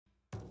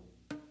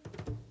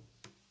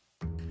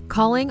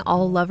Calling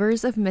all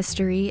lovers of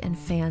mystery and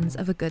fans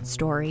of a good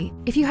story.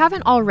 If you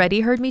haven't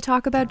already heard me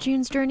talk about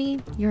June's Journey,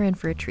 you're in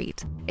for a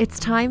treat. It's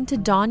time to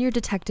don your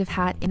detective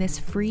hat in this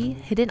free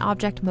hidden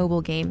object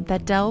mobile game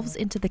that delves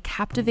into the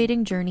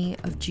captivating journey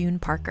of June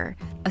Parker,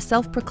 a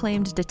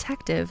self-proclaimed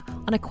detective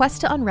on a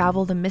quest to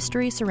unravel the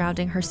mystery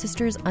surrounding her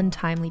sister's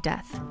untimely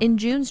death. In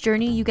June's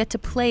Journey, you get to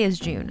play as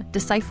June,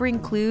 deciphering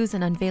clues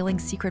and unveiling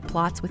secret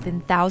plots within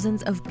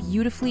thousands of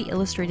beautifully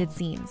illustrated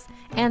scenes.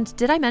 And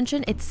did I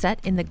mention it's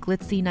set in the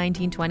glitzy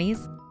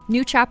 1920s?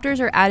 New chapters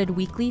are added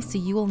weekly, so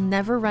you will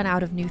never run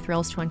out of new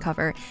thrills to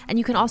uncover, and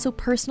you can also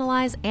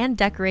personalize and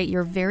decorate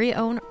your very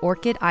own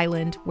Orchid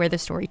Island where the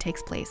story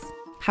takes place.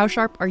 How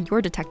sharp are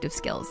your detective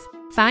skills?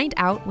 Find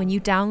out when you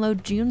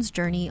download June's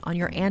Journey on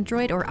your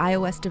Android or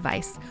iOS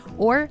device,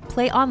 or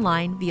play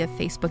online via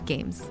Facebook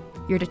Games.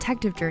 Your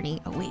detective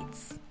journey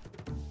awaits.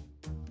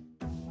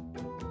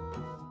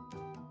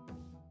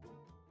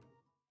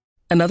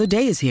 Another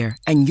day is here,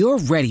 and you're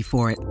ready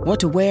for it.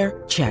 What to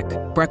wear? Check.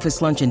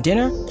 Breakfast, lunch, and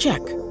dinner? Check.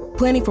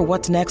 Planning for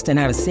what's next and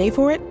how to save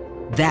for it?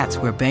 That's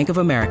where Bank of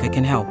America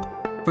can help.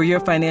 For your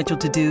financial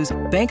to-dos,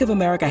 Bank of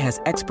America has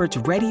experts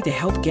ready to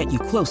help get you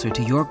closer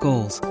to your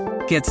goals.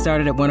 Get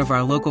started at one of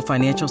our local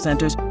financial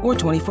centers or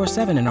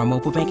 24/7 in our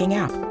mobile banking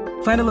app.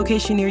 Find a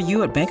location near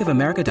you at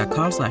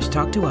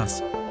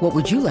bankofamerica.com/talktous. What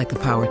would you like the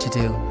power to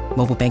do?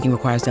 Mobile banking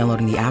requires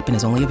downloading the app and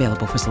is only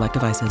available for select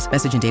devices.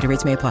 Message and data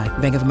rates may apply.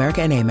 Bank of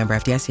America N.A., member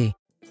FDIC.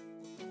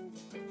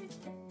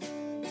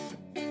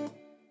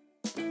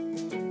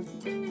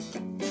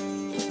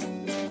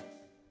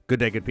 Good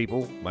day, good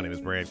people. My name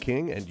is Brad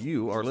King, and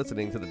you are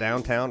listening to the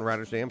Downtown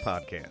Writers Jam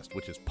podcast,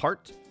 which is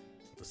part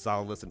of the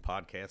Solid Listen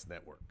Podcast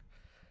Network.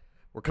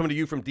 We're coming to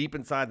you from deep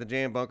inside the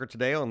Jam Bunker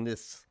today on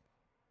this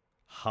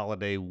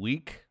holiday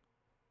week.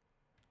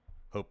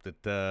 Hope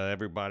that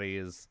everybody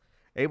is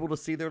able to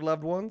see their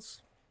loved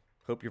ones.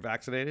 Hope you're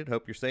vaccinated.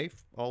 Hope you're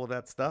safe. All of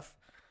that stuff.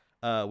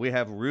 We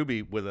have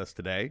Ruby with us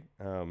today.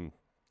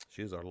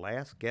 She's our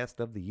last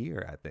guest of the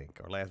year, I think.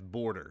 Our last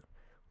boarder.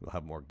 We'll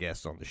have more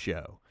guests on the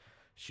show.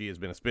 She has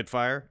been a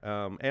Spitfire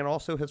and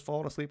also has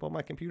fallen asleep on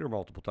my computer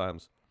multiple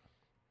times.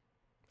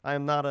 I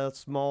am not a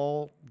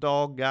small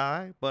dog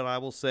guy, but I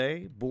will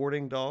say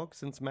boarding dog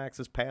since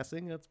Max's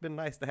passing. It's been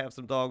nice to have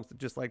some dogs that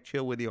just like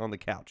chill with you on the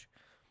couch.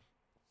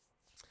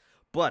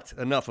 But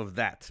enough of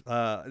that.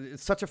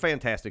 It's such a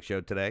fantastic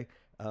show today.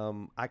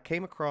 I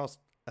came across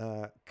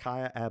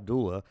Kaya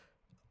Abdullah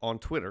on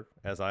Twitter,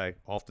 as I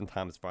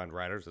oftentimes find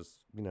writers, as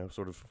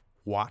sort of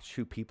watch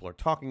who people are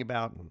talking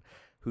about and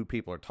who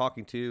people are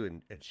talking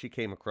to, and she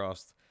came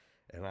across,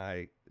 and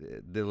I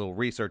did a little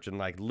research and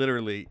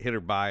literally hit her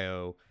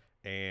bio,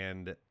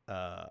 and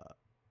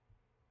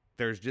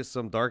there's just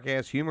some dark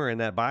ass humor in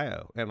that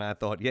bio, and I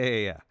thought,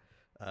 I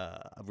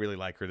really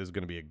like her. This is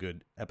going to be a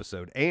good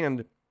episode,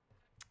 and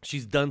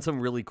she's done some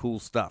really cool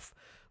stuff.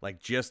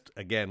 Just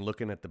again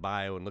looking at the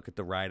bio and look at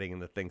the writing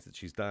and the things that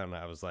she's done,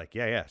 I was like,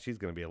 she's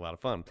going to be a lot of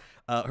fun.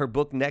 Her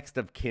book Next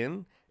of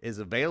Kin is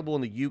available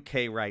in the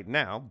UK right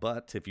now,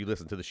 but if you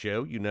listen to the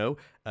show,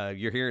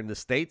 you're here in the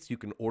States, you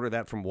can order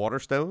that from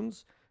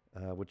Waterstones,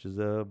 which is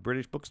a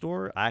British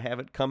bookstore. I have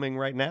it coming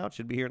right now. It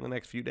should be here in the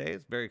next few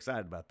days. Very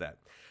excited about that.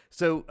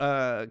 So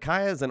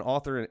Kaya is an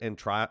author and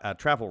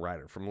travel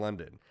writer from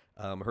London.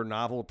 Her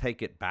novel,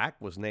 Take It Back,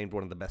 was named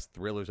one of the best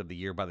thrillers of the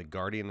year by The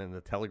Guardian and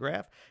The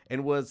Telegraph,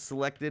 and was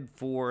selected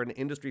for an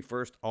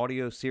industry-first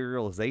audio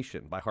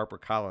serialization by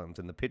HarperCollins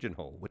in The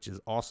Pigeonhole, which is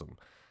awesome.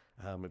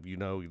 If you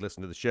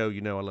listen to the show, I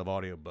love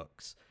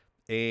audiobooks.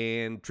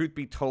 And Truth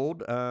Be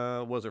Told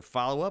was her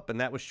follow-up,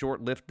 and that was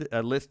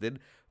listed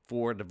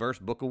for a Diverse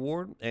Book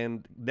Award.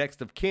 And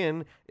Next of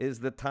Kin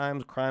is the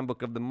Times Crime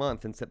Book of the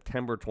Month in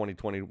September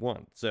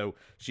 2021. So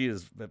she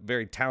is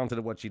very talented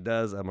at what she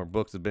does. Her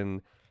books have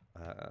been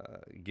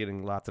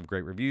getting lots of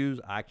great reviews.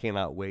 I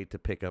cannot wait to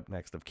pick up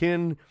Next of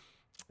Kin.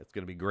 It's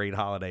going to be great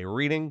holiday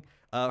reading.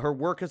 Her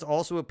work has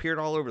also appeared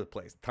all over the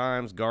place.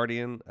 Times,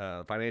 Guardian,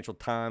 Financial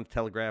Times,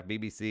 Telegraph,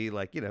 BBC,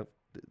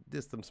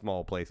 just some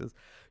small places.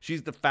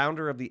 She's the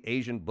founder of the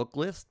Asian Book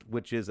List,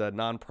 which is a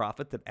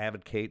nonprofit that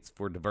advocates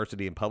for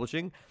diversity in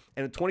publishing.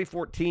 And in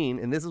 2014,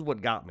 and this is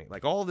what got me,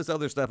 all of this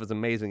other stuff is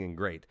amazing and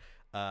great.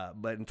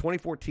 But in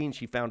 2014,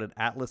 she founded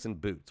Atlas and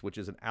Boots, which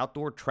is an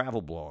outdoor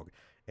travel blog.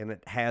 And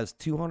it has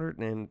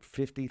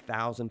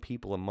 250,000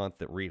 people a month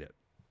that read it.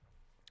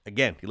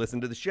 Again, you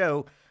listen to the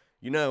show,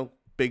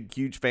 big,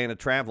 huge fan of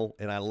travel,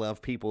 and I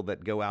love people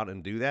that go out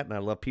and do that, and I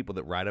love people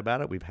that write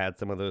about it. We've had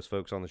some of those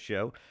folks on the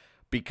show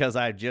because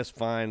I just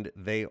find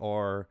they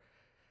are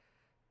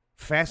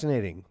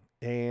fascinating,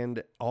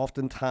 and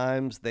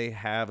oftentimes they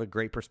have a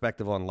great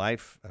perspective on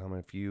life.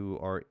 If you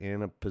are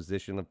in a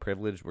position of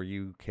privilege where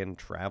you can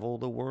travel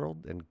the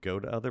world and go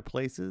to other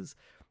places,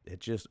 it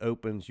just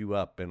opens you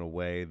up in a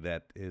way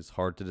that is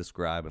hard to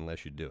describe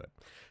unless you do it.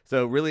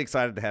 So really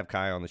excited to have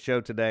Kaya on the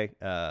show today.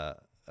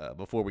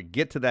 Before we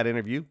get to that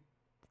interview,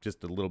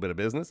 just a little bit of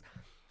business.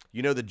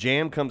 The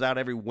Jam comes out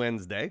every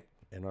Wednesday.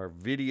 And our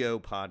video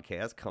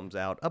podcast comes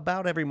out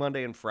about every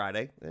Monday and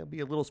Friday. It'll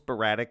be a little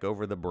sporadic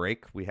over the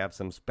break. We have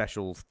some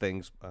special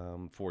things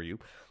for you.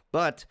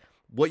 But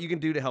what you can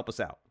do to help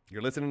us out,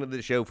 you're listening to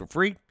the show for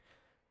free.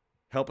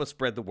 Help us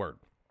spread the word.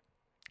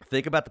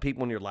 Think about the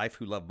people in your life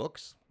who love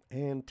books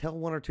and tell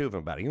one or two of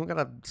them about it. You don't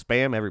got to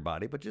spam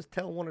everybody, but just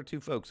tell one or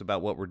two folks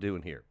about what we're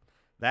doing here.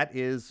 That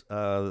is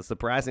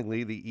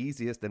surprisingly the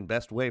easiest and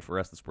best way for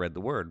us to spread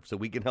the word so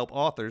we can help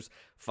authors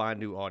find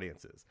new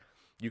audiences.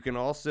 You can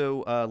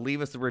also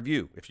leave us a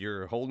review. If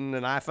you're holding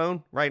an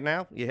iPhone right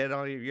now,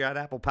 you're at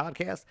Apple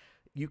Podcasts,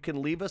 you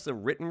can leave us a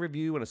written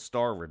review and a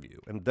star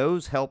review, and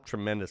those help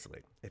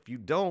tremendously. If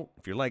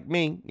you're like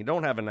me, you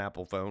don't have an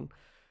Apple phone,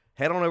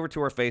 head on over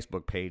to our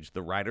Facebook page,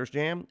 The Writer's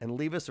Jam, and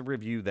leave us a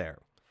review there.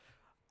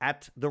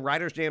 At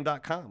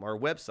thewritersjam.com, our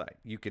website,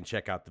 you can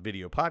check out the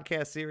video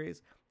podcast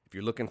series. If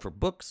you're looking for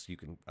books, you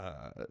can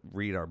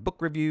read our book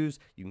reviews.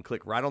 You can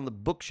click right on the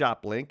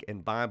bookshop link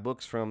and buy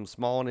books from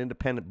small and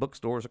independent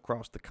bookstores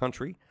across the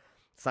country.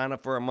 Sign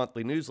up for our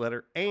monthly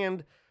newsletter.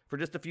 And for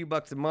just a few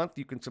bucks a month,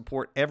 you can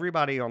support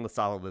everybody on the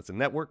Solid Listen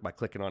Network by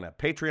clicking on that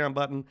Patreon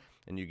button.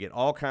 And you get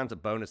all kinds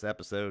of bonus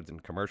episodes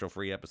and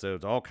commercial-free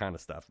episodes, all kind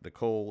of stuff.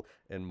 Nicole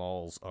and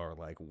Malls are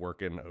like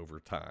working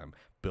overtime,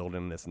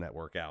 building this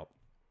network out.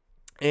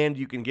 And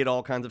you can get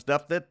all kinds of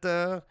stuff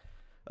that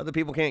other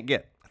people can't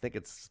get. I think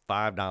it's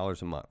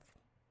 $5 a month.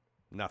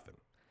 Nothing.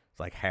 It's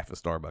like half a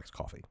Starbucks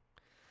coffee.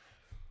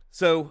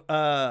 So,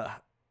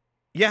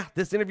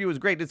 this interview was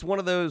great. It's one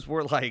of those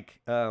where, like,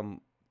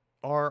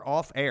 our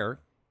off-air,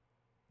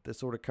 this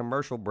sort of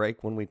commercial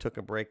break, when we took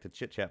a break to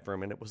chit-chat for a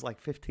minute, was like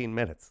 15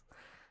 minutes.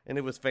 And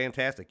it was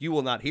fantastic. You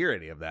will not hear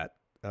any of that.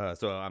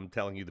 So I'm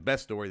telling you the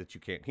best story that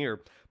you can't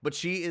hear. But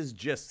she is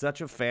just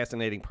such a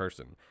fascinating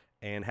person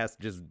and has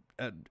just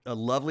a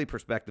lovely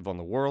perspective on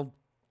the world.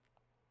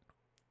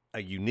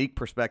 A unique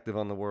perspective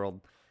on the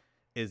world,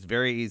 is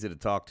very easy to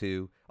talk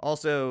to.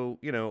 Also,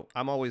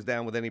 I'm always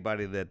down with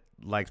anybody that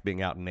likes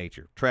being out in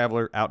nature.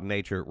 Traveler, out in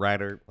nature,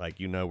 writer, we're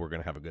going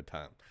to have a good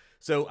time.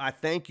 So I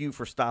thank you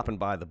for stopping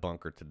by the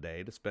bunker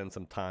today to spend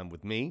some time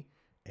with me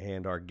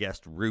and our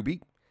guest,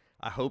 Ruby.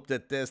 I hope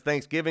that as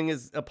Thanksgiving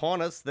is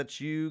upon us, that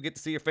you get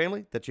to see your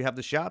family, that you have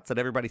the shots, that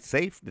everybody's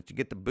safe, that you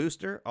get the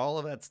booster, all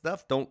of that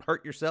stuff. Don't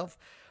hurt yourself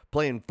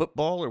playing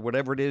football or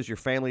whatever it is your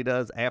family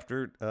does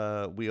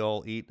after we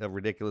all eat a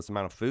ridiculous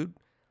amount of food.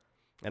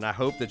 And I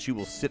hope that you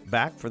will sit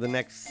back for the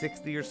next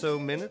 60 or so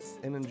minutes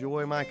and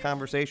enjoy my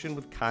conversation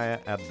with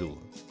Kaya Abdullah.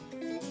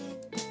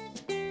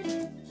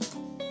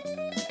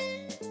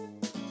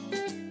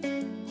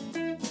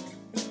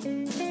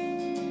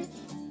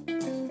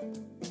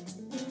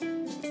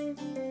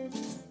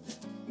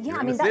 Yeah,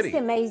 I mean, that's the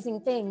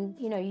amazing thing.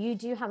 You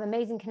do have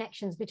amazing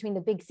connections between the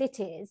big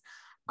cities.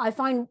 I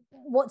find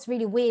what's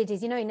really weird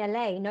is, in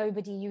LA,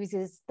 nobody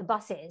uses the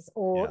buses,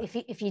 or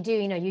if you do,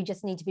 you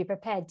just need to be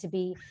prepared to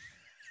be,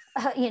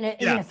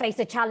 face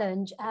a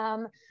challenge.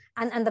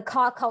 And the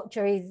car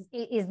culture is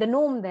the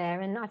norm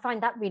there. And I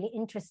find that really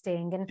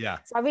interesting. And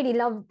so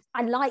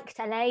I liked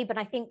LA, but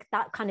I think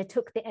that kind of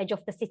took the edge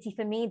off the city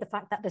for me, the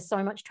fact that there's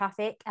so much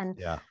traffic.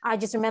 And I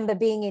just remember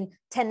being in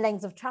 10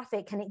 lanes of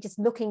traffic and it just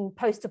looking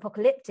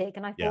post-apocalyptic.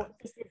 And I thought,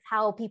 this is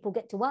how people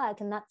get to work.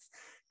 And that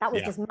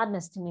was just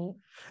madness to me.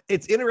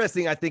 It's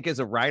interesting, I think, as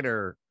a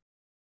writer,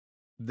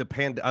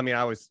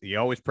 you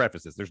always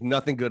preface this. There's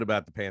nothing good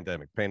about the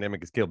pandemic.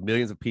 Pandemic has killed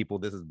millions of people.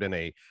 This has been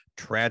a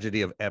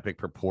tragedy of epic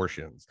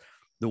proportions.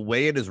 The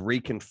way it has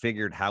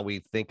reconfigured how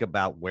we think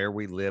about where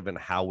we live and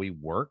how we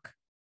work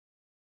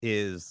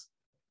is,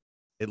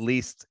 at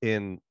least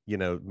in,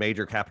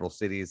 major capital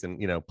cities and,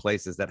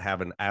 places that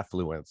have an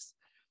affluence.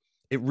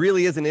 It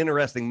really is an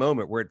interesting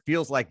moment where it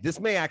feels like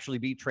this may actually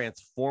be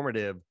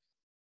transformative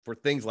for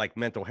things like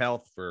mental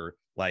health, for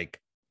like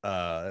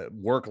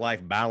work-life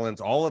balance,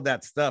 all of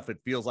that stuff. It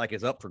feels like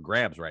it's up for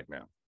grabs right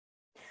now.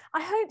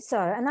 I hope so.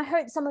 And I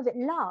hope some of it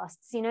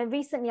lasts.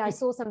 Recently I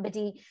saw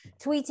somebody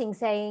tweeting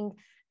saying,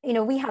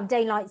 we have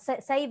daylight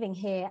saving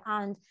here.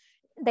 And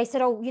they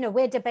said,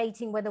 we're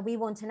debating whether we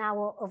want an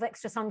hour of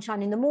extra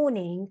sunshine in the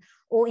morning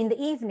or in the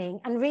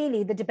evening. And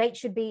really the debate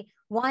should be,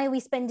 why are we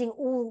spending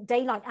all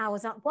daylight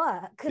hours at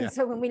work? And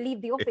so when we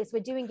leave the office,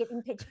 we're doing it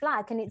in pitch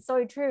black. And it's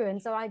so true.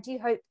 And so I do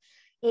hope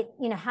it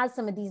has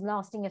some of these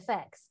lasting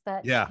effects,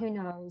 but who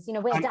knows?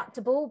 We're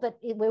adaptable, but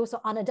we're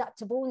also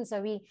unadaptable, and so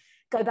we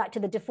go back to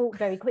the default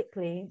very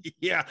quickly.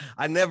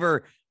 I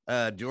never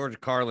George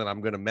Carlin,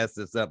 I'm going to mess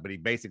this up, but he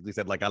basically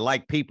said, I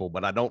like people,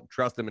 but I don't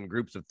trust them in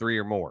groups of 3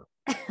 or more.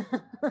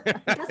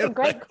 That's a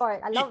great quote.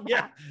 I love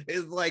that.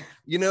 It's like,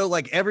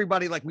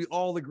 everybody, we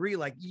all agree,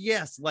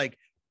 yes,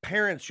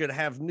 parents should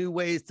have new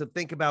ways to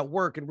think about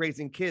work and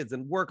raising kids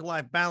and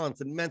work-life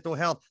balance and mental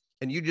health.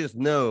 And you just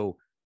know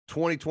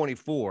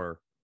 2024,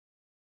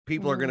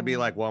 people are going to be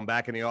like, well, I'm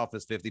back in the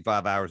office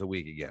 55 hours a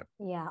week again.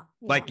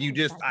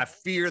 I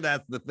fear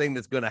that's the thing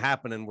that's going to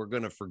happen. And we're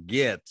going to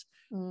forget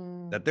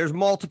that there's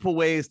multiple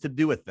ways to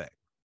do a thing.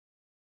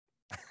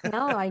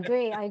 No, I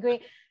agree.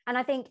 And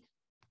I think,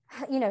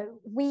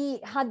 we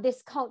had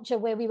this culture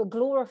where we were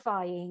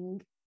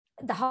glorifying,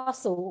 the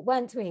hustle,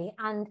 weren't we?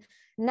 And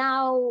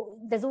now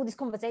there's all this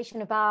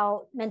conversation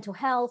about mental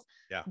health,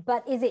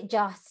 but is it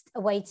just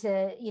a way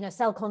to,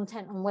 sell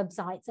content on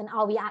websites, and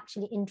are we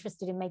actually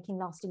interested in making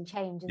lasting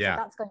change? And so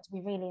that's going to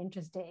be really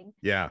interesting.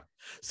 Yeah.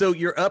 So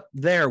you're up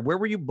there. Where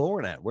were you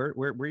born at? Where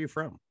are you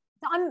from?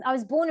 I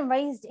was born and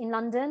raised in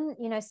London,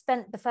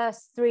 spent the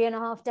first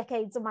 3.5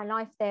 decades of my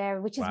life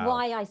there, which is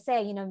why I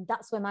say,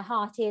 that's where my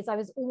heart is. I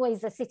was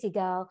always a city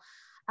girl.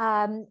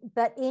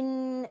 But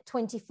in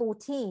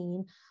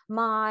 2014,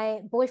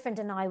 my boyfriend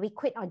and I, we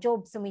quit our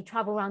jobs and we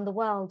travel around the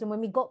world. And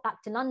when we got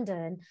back to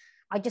London,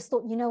 I just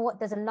thought, you know what,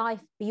 there's a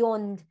life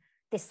beyond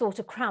this sort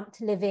of cramped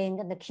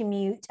living and the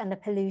commute and the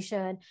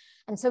pollution.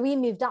 And so we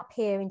moved up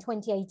here in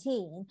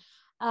 2018.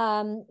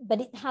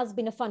 But it has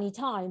been a funny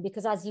time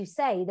because, as you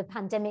say, the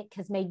pandemic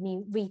has made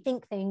me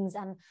rethink things.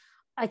 And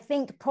I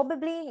think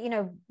probably,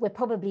 we're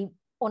probably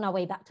on our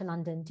way back to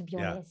London, to be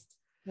honest.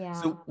 Yeah.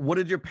 So what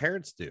did your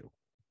parents do?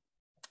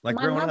 Like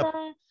my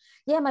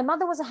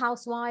mother was a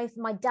housewife.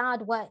 My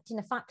dad worked in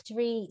a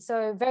factory.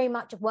 So very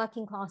much a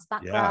working class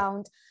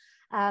background.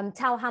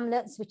 Tower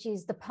Hamlets, which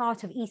is the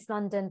part of East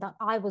London that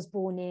I was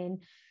born in,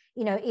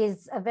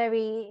 is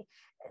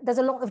there's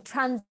a lot of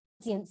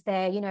transience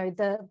there,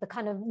 the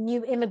kind of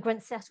new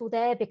immigrants settle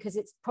there because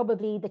it's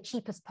probably the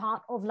cheapest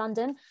part of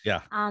London.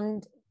 Yeah.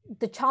 And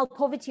the child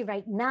poverty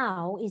rate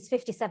now is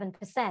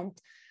 57%.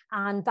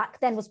 And back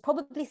then was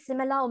probably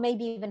similar or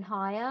maybe even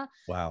higher.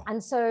 Wow.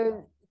 And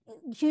so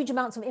huge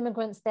amounts of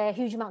immigrants there,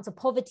 huge amounts of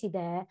poverty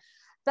there.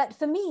 But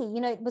for me,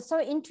 it was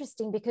so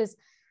interesting because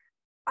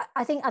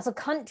I think as a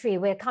country,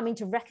 we're coming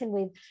to reckon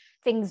with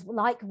things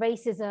like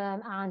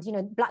racism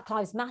and, Black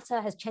Lives Matter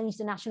has changed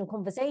the national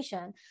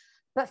conversation.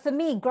 But for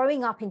me,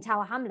 growing up in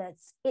Tower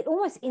Hamlets, it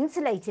almost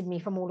insulated me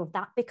from all of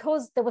that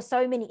because there were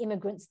so many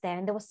immigrants there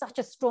and there was such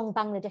a strong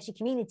Bangladeshi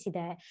community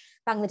there.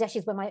 Bangladesh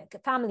is where my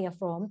family are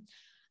from.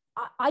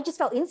 I just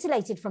felt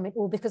insulated from it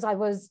all because I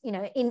was,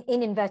 in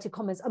inverted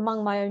commas,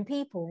 among my own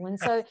people. And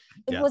so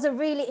it was a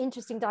really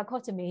interesting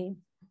dichotomy.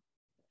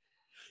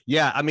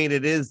 Yeah, I mean,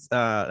 it is.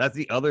 That's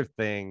the other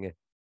thing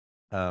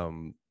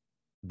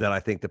that I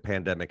think the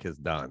pandemic has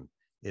done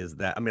is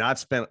that, I mean, I've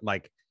spent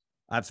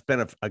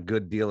a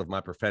good deal of my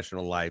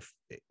professional life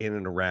in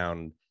and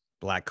around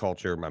Black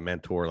culture, my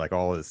mentor, like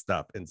all of this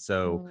stuff. And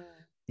so,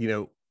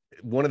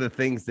 one of the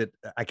things that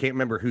I can't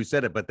remember who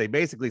said it, but they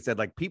basically said,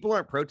 like, people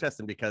aren't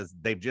protesting because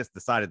they've just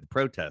decided to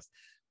protest.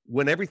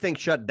 When everything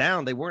shut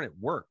down, they weren't at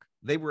work.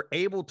 They were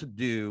able to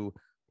do,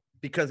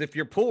 because if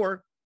you're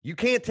poor, you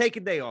can't take a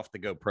day off to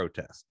go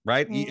protest,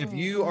 right?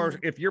 Mm-hmm.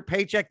 If you're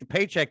paycheck to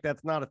paycheck,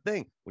 that's not a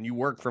thing. When you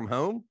work from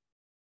home,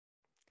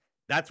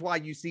 that's why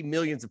you see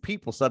millions of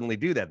people suddenly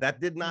do that. That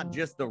did not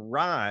just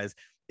arise.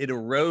 It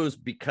arose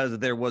because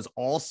there was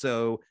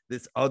also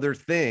this other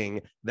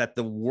thing that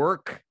the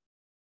work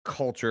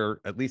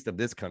culture, at least of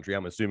this country,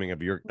 I'm assuming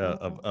of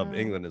of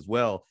England as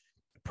well,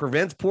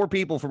 prevents poor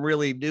people from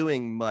really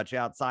doing much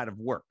outside of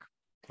work.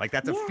 Like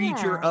that's a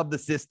feature of the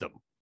system.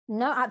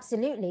 No,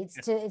 absolutely.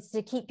 It's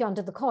to keep you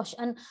under the cosh.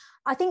 And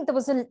I think there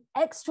was an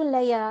extra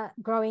layer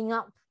growing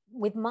up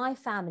with my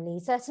family,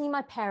 certainly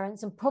my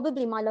parents and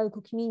probably my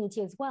local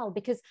community as well,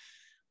 because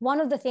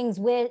one of the things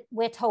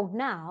we're told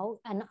now,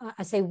 and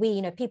I say we,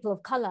 people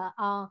of color,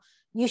 are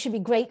you should be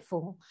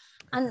grateful.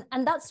 And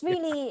that's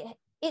really,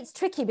 it's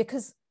tricky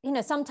because,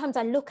 sometimes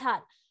I look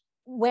at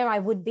where I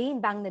would be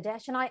in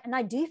Bangladesh and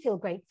I do feel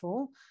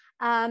grateful.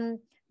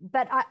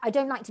 But I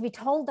don't like to be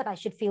told that I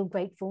should feel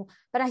grateful.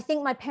 But I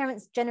think my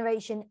parents'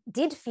 generation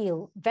did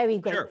feel very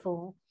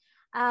grateful.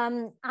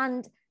 Sure.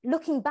 And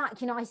looking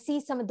back, I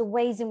see some of the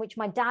ways in which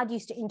my dad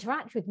used to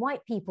interact with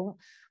white people.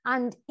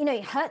 And,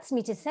 it hurts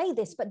me to say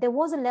this, but there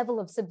was a level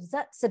of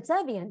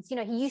subservience. He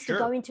used to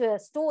go into a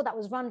store that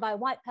was run by a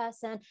white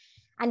person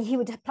and he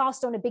would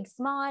plaster on a big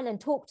smile and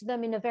talk to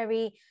them in a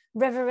very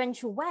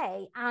reverential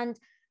way. And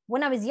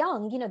when I was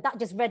young, that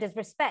just read as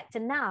respect.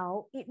 And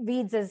now it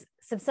reads as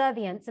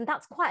subservience. And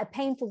that's quite a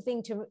painful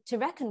thing to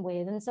reckon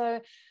with. And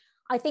so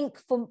I think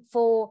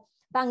for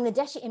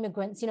Bangladeshi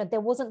immigrants, there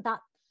wasn't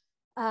that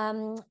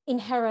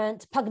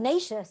inherent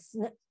pugnacious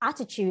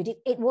attitude.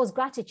 It was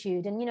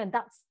gratitude. And,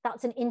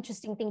 that's an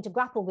interesting thing to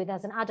grapple with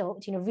as an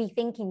adult,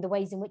 rethinking the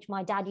ways in which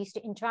my dad used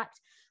to interact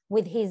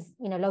with his,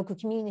 local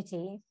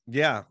community.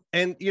 Yeah.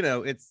 And,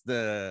 it's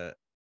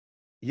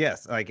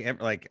yes,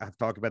 like I've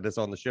talked about this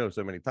on the show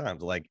so many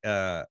times, like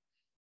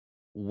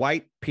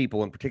white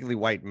people and particularly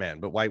white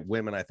men, but white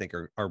women, I think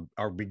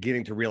are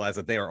beginning to realize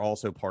that they are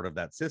also part of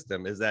that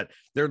system, is that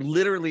there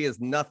literally is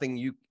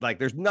nothing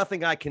there's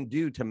nothing I can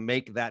do to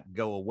make that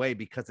go away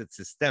because it's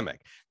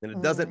systemic. And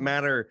it doesn't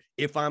matter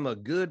if I'm a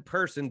good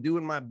person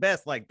doing my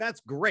best, like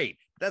that's great.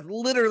 That's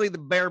literally the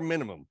bare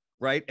minimum,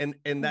 right?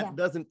 And that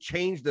doesn't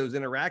change those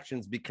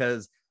interactions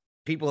because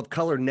people of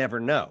color never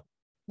know.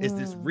 Is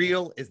this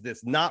real? Is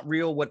this not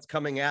real? What's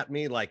coming at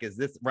me? Like, is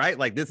this right?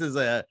 Like, this is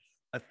a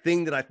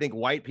thing that I think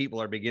white people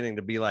are beginning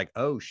to be like,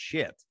 oh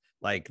shit.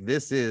 Like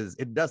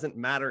it doesn't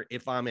matter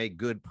if I'm a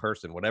good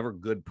person, whatever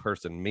good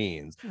person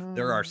means.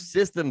 There are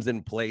systems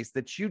in place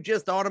that you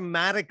just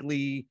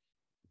automatically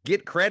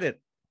get credit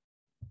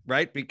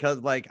right? Because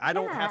like, I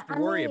don't have to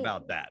worry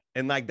about that.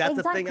 And like, that's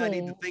the thing I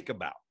need to think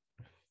about.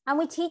 And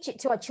we teach it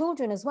to our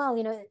children as well.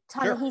 You know,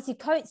 Ta-Nehisi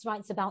Coates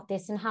writes about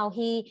this and how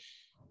he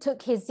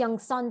took his young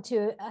son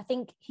to, I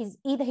think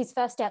either his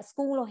first day at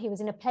school or he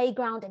was in a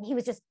playground, and he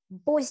was just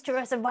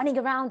boisterous and running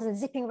around and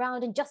zipping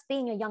around and just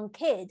being a young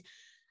kid.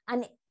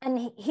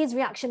 And his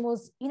reaction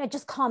was, you know,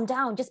 just calm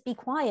down, just be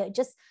quiet,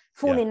 just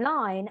fall in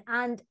line.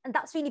 And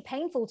that's really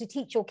painful to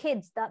teach your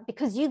kids that,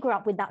 because you grew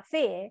up with that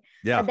fear,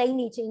 that they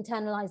need to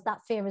internalize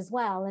that fear as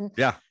well. And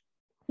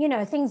you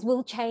know, things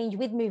will change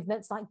with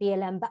movements like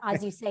BLM, but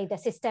as you say, they're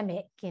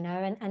systemic, you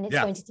know, and it's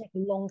going to take a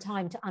long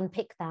time to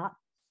unpick that.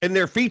 And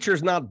they're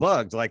features, not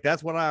bugs. Like,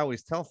 that's what I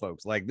always tell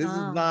folks. Like, this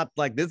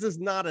is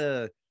not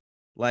a,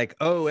 like,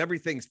 oh,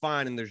 everything's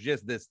fine and there's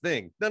just this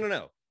thing.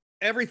 No.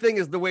 Everything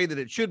is the way that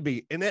it should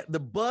be. And the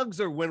bugs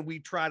are when we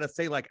try to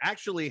say, like,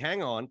 actually,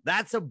 hang on,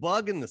 that's a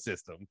bug in the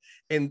system.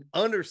 And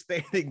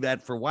understanding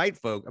that for white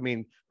folk, I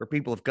mean, for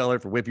people of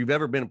color, if you've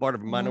ever been a part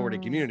of a minority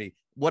community,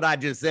 what I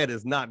just said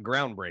is not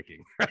groundbreaking,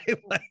 right?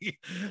 Like,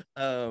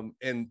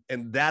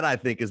 and that, I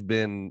think, has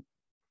been,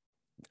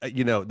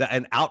 you know,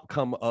 an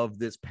outcome of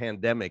this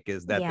pandemic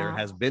is that there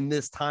has been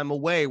this time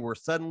away where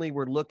suddenly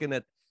we're looking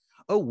at,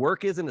 oh,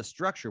 work isn't a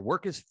structure.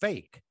 Work is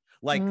fake.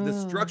 Like the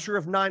structure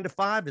of 9 to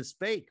 5 is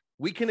fake.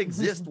 We can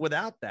exist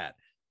without that.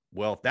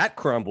 Well, if that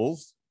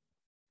crumbles,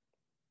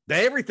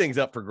 everything's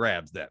up for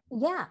grabs then.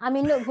 Yeah. I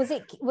mean, look, was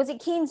it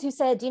Keynes who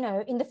said, you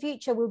know, in the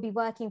future, we'll be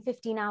working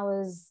 15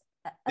 hours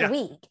a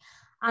week?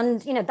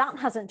 And, you know, that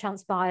hasn't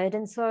transpired.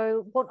 And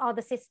so what are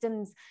the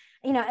systems?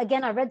 You know,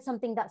 again, I read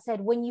something that said,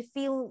 when you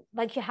feel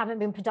like you haven't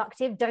been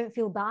productive, don't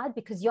feel bad,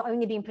 because you're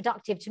only being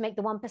productive to make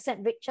the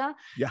 1% richer.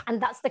 Yeah.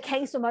 And that's the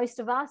case for most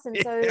of us. And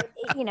so,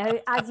 you know,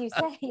 as you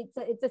say,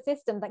 it's a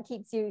system that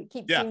keeps you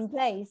in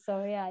place.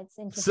 So yeah, it's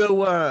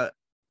interesting.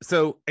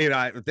 So, you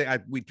know,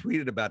 we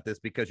tweeted about this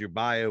because your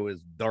bio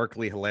is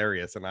darkly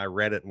hilarious, and I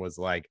read it and was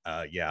like,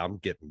 yeah, I'm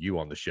getting you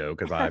on the show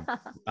because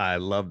I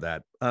love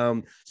that.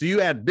 So you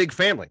had big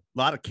family, a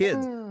lot of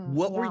kids.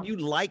 What were you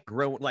like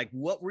growing? Like,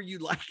 what were you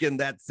like in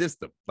that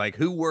system? Like,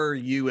 who were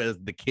you as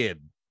the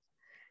kid?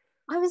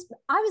 I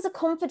was a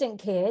confident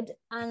kid,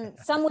 and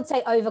some would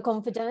say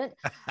overconfident.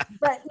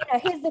 But you know,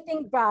 here's the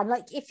thing, Brad.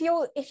 Like, if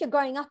you're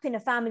growing up in a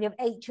family of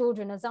 8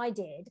 children, as I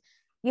did,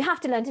 you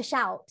have to learn to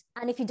shout.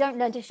 And if you don't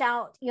learn to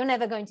shout, you're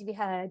never going to be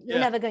heard. You're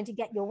never going to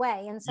get your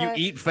way. And so you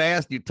eat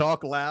fast, you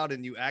talk loud,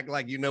 and you act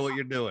like you know what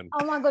you're doing.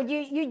 Oh my God,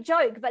 you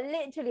joke, but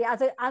literally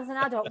as an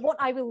adult, what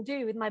I will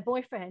do with my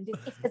boyfriend is,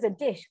 if there's a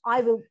dish,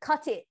 I will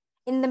cut it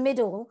in the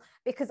middle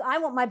because I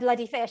want my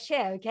bloody fair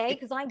share, okay?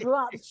 Because I grew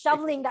up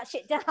shoveling that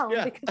shit down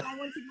because I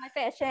wanted my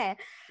fair share.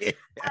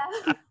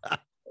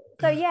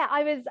 So yeah,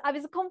 I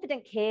was a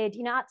confident kid.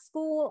 You know, at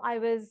school, I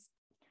was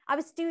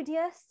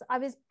studious. I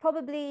was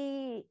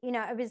probably, you know,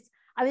 I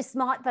was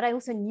smart, but I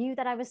also knew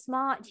that I was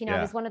smart. You know,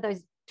 I was one of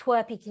those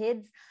twerpy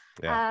kids.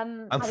 Yeah.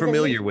 I'm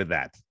familiar with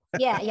that.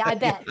 Yeah, I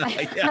bet.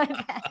 I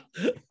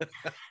bet.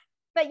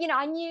 But, you know,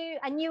 I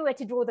knew where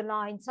to draw the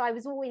line. So I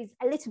was always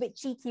a little bit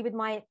cheeky with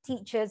my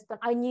teachers, but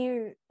I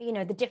knew, you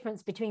know, the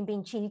difference between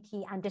being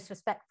cheeky and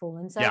disrespectful.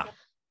 And so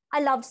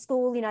I loved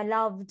school, you know, I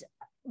loved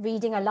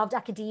reading, I loved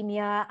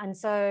academia. And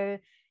so,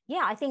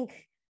 yeah, I think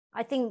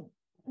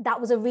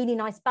that was a really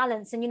nice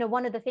balance. And, you know,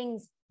 one of the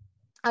things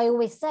I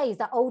always say is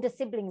that older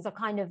siblings are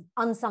kind of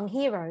unsung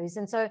heroes.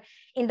 And so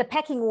in the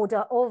pecking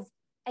order of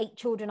 8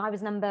 children, I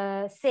was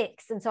number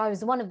 6. And so I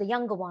was one of the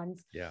younger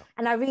ones. Yeah.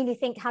 And I really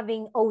think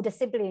having older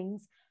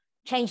siblings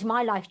changed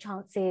my life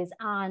chances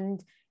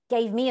and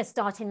gave me a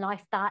start in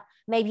life that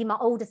maybe my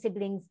older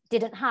siblings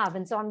didn't have.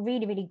 And so I'm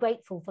really, really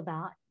grateful for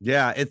that.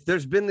 Yeah,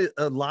 there's been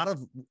a lot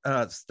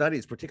of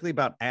studies, particularly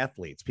about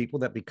athletes, people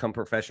that become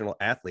professional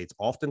athletes.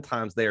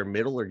 Oftentimes they are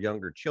middle or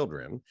younger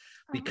children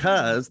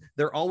because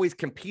they're always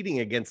competing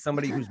against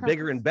somebody who's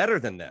bigger and better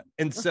than them.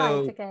 And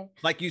so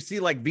like you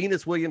see like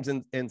Venus Williams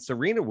and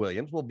Serena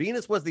Williams. Well,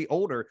 Venus was the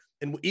older.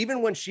 And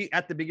even when she,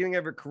 at the beginning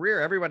of her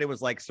career, everybody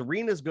was like,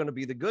 Serena's going to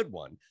be the good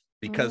one.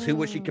 Because who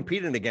was she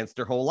competing against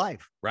her whole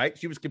life, right?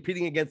 She was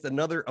competing against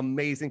another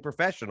amazing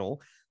professional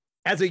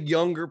as a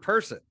younger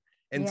person.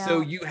 And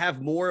so you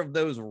have more of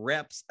those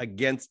reps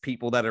against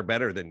people that are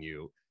better than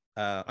you.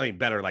 I mean,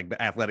 better like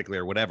athletically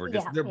or whatever.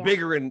 They're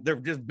bigger and they're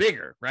just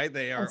bigger, right?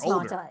 They are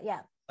older.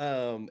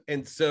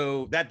 And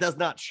so that does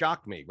not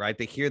shock me, right?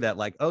 To hear that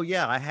like, oh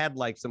yeah, I had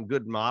like some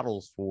good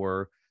models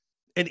for,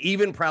 and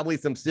even probably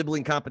some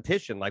sibling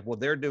competition, like, well,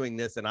 they're doing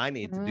this and I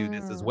need to do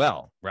this as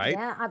well, right?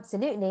 Yeah,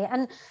 absolutely.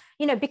 And,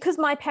 you know, because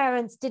my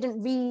parents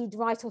didn't read,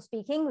 write, or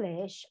speak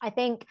English, I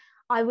think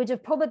I would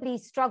have probably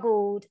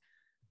struggled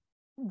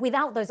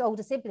without those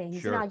older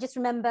siblings. Sure. You know, I just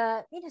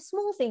remember, you know,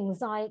 small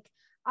things like,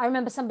 I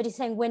remember somebody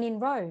saying when in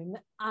Rome,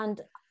 and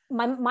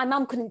my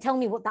mum couldn't tell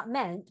me what that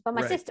meant, but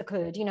my sister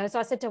could, you know, so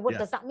I said to her, what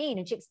does that mean?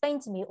 And she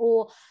explained to me.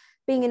 Or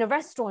being in a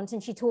restaurant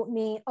and she taught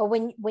me, oh,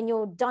 when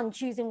you're done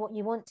choosing what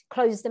you want,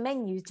 close the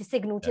menu to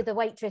signal to the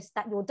waitress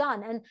that you're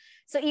done. And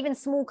so even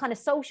small kind of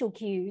social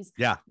cues,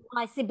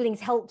 my siblings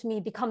helped me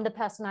become the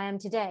person I am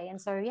today.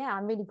 And so, yeah,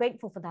 I'm really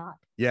grateful for that.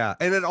 Yeah.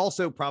 And it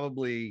also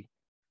probably,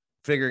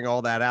 figuring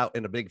all that out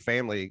in a big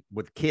family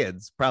with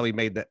kids probably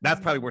made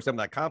that's probably where some of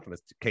that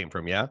confidence came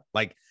from. Yeah.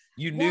 Like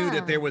you knew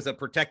that there was a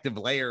protective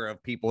layer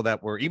of people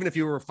that were, even if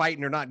you were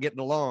fighting or not getting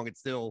along, it's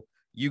still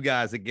you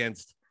guys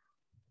against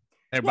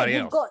everybody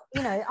else.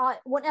 Got,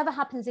 whatever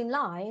happens in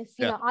life,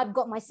 you know, I've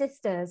got my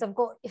sisters, I've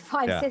got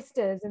 5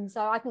 sisters, and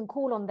so I can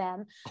call on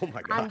them. Oh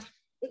my God.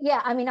 And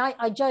I mean,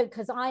 I joke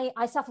because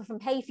I suffer from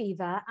hay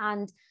fever,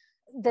 and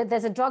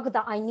there's a drug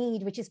that I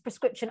need, which is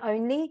prescription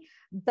only,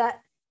 but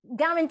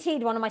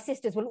guaranteed one of my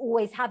sisters will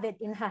always have it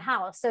in her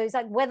house. So it's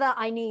like whether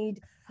I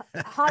need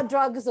hard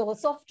drugs or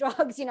soft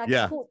drugs, you know, I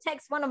can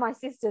text one of my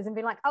sisters and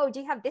be like, oh,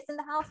 do you have this in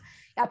the house?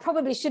 I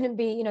probably shouldn't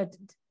be, you know,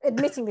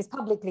 admitting this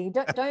publicly.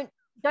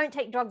 Don't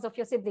take drugs off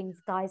your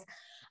siblings, guys.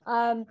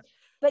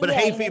 But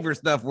hay fever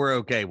stuff we're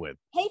okay with.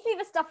 Hay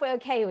fever stuff we're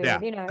okay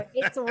with, you know,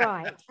 it's all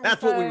right.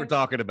 That's what we were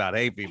talking about,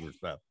 hay fever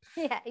stuff.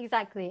 Yeah,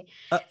 exactly.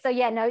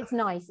 It's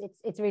nice.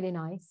 It's really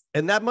nice.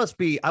 And that must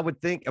be, I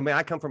would think, I mean,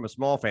 I come from a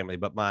small family,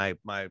 but my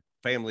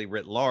family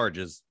writ large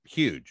is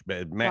huge.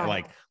 But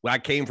like when I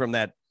came from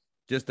that,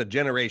 just a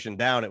generation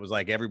down, it was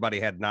like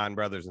everybody had 9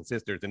 brothers and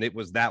sisters, and it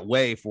was that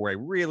way for a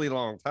really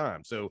long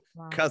time. So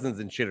cousins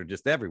and shit are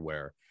just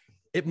everywhere.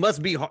 It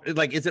must be hard.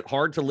 Like, is it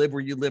hard to live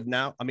where you live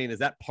now? I mean, is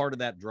that part of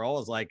that draw?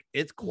 Is like,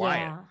 it's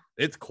quiet. Yeah.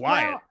 It's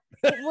quiet.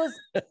 Well,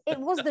 it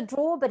was the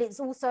draw, but it's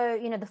also,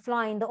 you know, the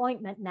fly in the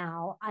ointment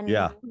now. And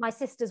my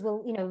sisters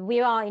will, you know,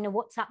 we are in a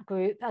WhatsApp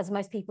group, as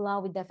most people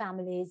are with their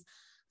families,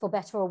 for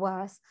better or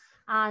worse.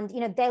 And, you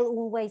know, they'll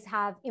always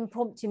have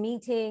impromptu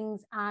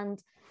meetings,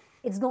 and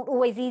it's not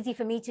always easy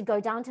for me to go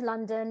down to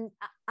London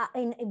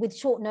with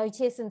short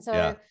notice. And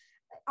so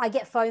I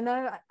get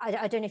FOMO.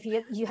 I don't know if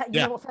you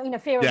know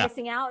what fear of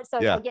missing out. So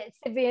I get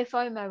severe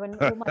FOMO when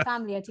all my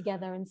family are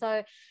together. And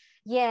so,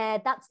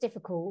 that's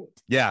difficult.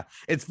 Yeah.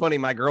 It's funny.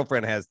 My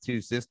girlfriend has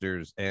 2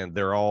 sisters, and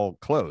they're all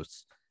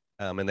close.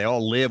 And they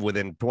all live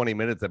within 20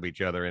 minutes of each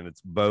other. And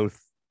it's both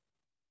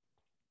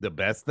the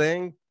best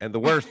thing and the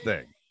worst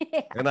thing.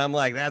 And I'm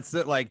like, that's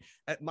it. Like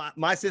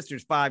my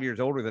sister's 5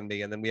 years older than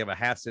me. And then we have a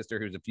half sister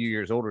who's a few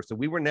years older. So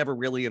we were never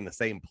really in the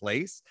same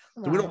place.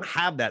 So we don't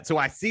have that. So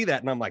I see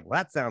that and I'm like, well,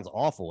 that sounds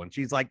awful. And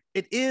she's like,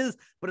 it is,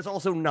 but it's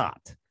also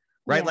not.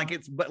 Right.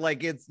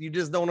 Yeah. You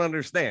just don't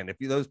understand. If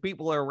those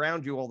people are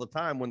around you all the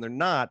time, when they're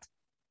not,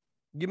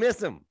 you miss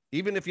them,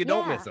 even if you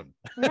don't miss them.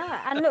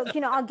 And look, you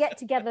know, our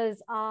get-togethers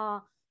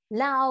are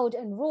loud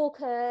and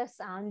raucous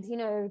and, you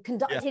know,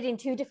 conducted in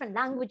 2 different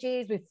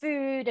languages with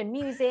food and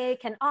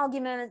music and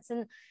arguments.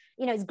 And,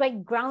 you know, it's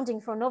great grounding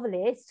for a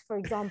novelist, for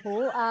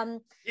example.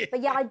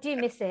 But I do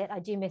miss it.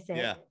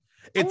 Yeah.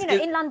 And, you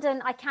know, in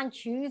London, I can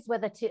choose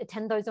whether to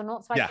attend those or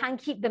not. So I can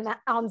keep them at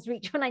arm's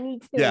reach when I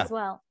need to as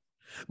well.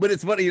 But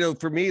it's funny, you know,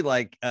 for me,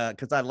 like,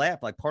 because I laugh,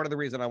 like part of the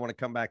reason I want to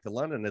come back to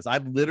London is I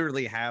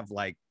literally have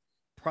like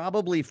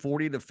probably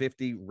 40 to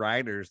 50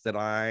 writers that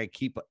I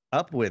keep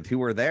up with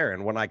who are there.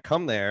 And when I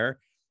come there,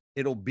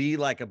 it'll be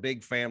like a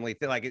big family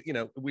thing. Like, you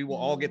know, we will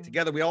all get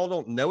together. We all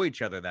don't know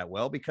each other that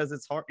well because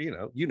it's hard.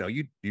 You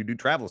do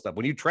travel stuff.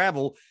 When you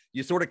travel,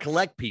 you sort of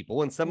collect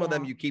people, and some of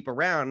them you keep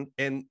around.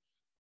 And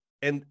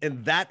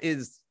that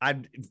is,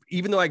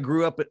 even though I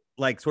grew up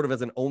like sort of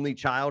as an only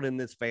child in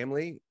this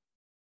family,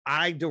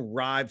 I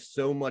derive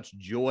so much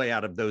joy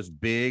out of those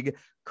big,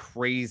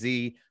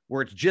 crazy,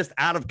 where it's just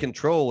out of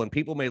control. And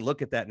people may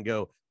look at that and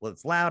go, well,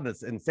 it's loud and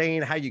it's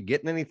insane. How you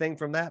getting anything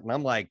from that? And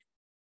I'm like,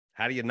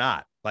 how do you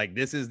not? Like,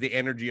 this is the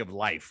energy of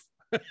life.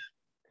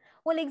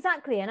 Well,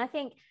 exactly. And I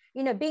think,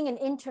 you know, being an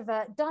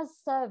introvert does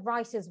serve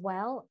writers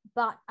well.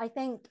 But I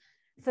think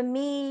for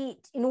me,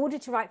 in order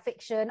to write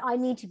fiction, I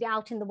need to be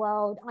out in the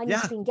world. I need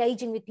to be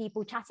engaging with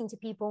people, chatting to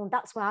people. And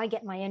that's where I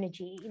get my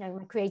energy, you know,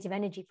 my creative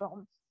energy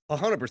from.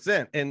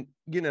 100%. And,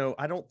 you know,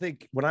 I don't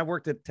think when I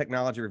worked at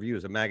Technology Review,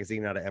 as a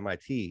magazine out of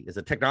MIT, is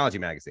a technology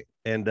magazine.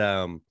 And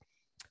our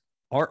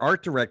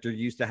art director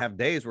used to have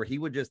days where he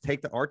would just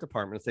take the art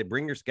department and say,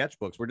 bring your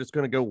sketchbooks. We're just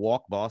going to go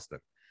walk Boston.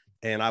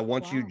 And I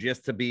want you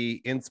just to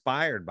be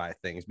inspired by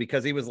things,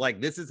 because he was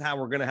like, this is how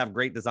we're going to have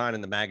great design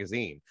in the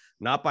magazine,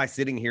 not by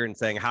sitting here and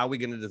saying, how are we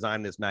going to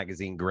design this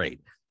magazine great?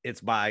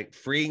 It's by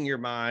freeing your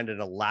mind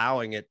and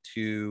allowing it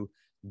to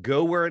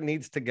go where it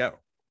needs to go.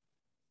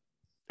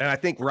 And I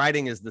think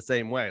writing is the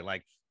same way.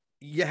 Like,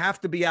 you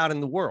have to be out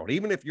in the world,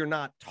 even if you're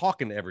not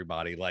talking to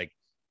everybody. Like,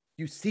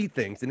 you see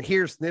things and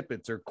hear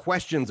snippets or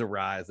questions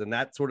arise, and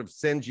that sort of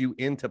sends you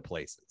into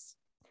places.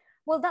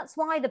 Well, that's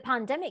why the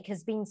pandemic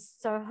has been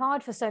so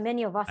hard for so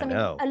many of us. I mean,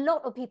 a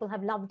lot of people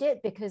have loved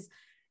it because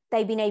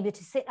they've been able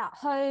to sit at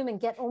home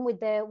and get on with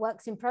their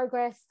works in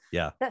progress.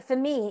 Yeah. But for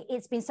me,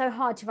 it's been so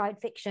hard to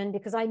write fiction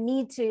because I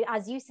need to,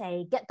 as you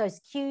say, get those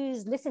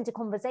cues, listen to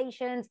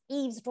conversations,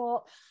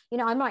 eavesdrop. You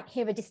know, I might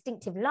hear a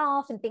distinctive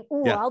laugh and think,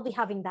 oh, I'll be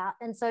having that.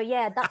 And so,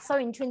 that's so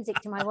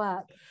intrinsic to my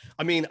work.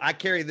 I mean, I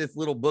carry this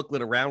little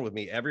booklet around with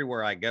me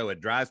everywhere I go.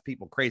 It drives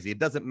people crazy. It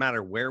doesn't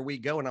matter where we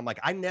go. And I'm like,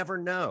 I never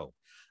know.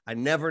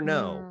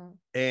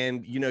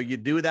 And, you know, you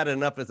do that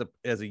enough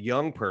as a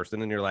young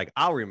person and you're like,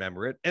 I'll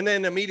remember it. And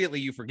then immediately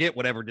you forget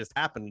whatever just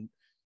happened.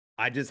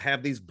 I just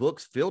have these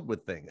books filled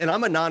with things, and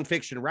I'm a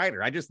nonfiction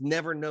writer. I just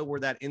never know where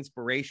that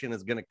inspiration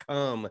is going to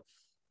come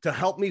to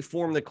help me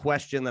form the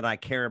question that I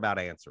care about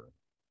answering.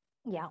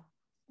 Yeah,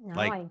 no,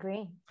 like, I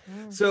agree.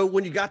 So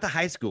when you got to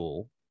high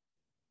school,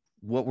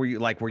 what were you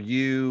like? Were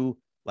you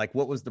like,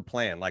 what was the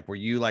plan? Like, were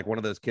you like one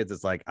of those kids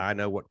that's like, I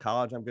know what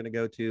college I'm going to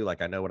go to,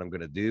 like I know what I'm going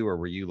to do, or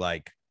were you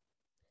like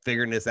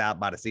figuring this out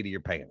by the seat of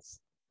your pants?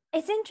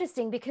 It's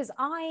interesting because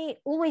I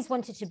always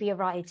wanted to be a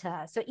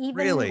writer. So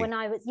even when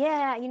I was,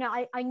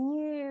 I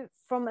knew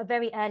from a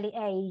very early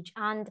age.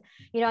 And,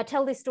 I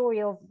tell this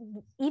story of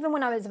even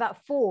when I was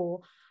about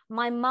 4,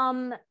 my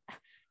mum,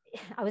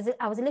 I was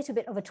a little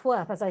bit of a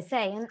twerp, as I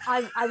say, and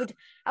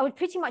I would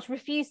pretty much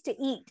refuse to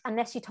eat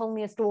unless she told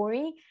me a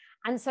story.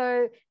 And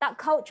so that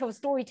culture of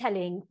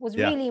storytelling was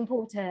really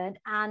important.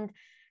 And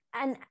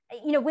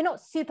we're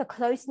not super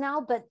close now,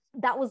 but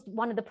that was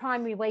one of the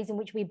primary ways in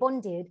which we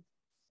bonded.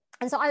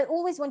 And so I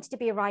always wanted to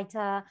be a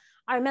writer.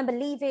 I remember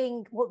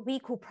leaving what we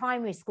call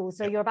primary school.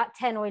 So you're about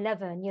 10 or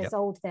 11 years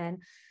old then.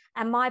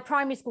 And my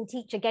primary school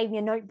teacher gave me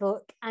a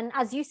notebook. And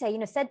as you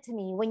say, said to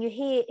me, when you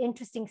hear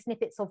interesting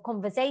snippets of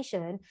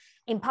conversation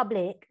in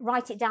public,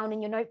 write it down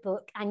in your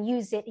notebook and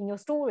use it in your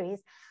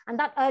stories. And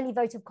that early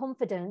vote of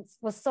confidence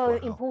was so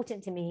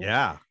important to me.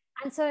 Yeah.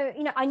 And so,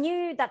 I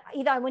knew that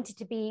either I wanted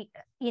to be,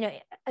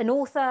 an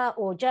author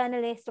or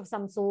journalist of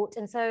some sort.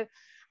 And so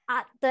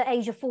at the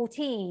age of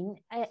 14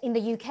 in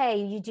the UK,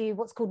 you do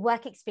what's called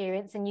work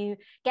experience, and you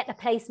get a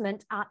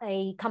placement at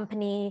a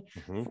company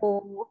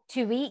for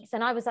 2 weeks.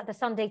 And I was at the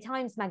Sunday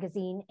Times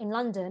magazine in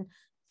London.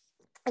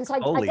 And so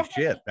Holy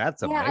shit,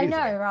 that's amazing. Yeah,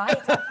 I know,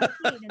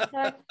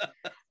 right?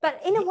 But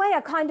in a way,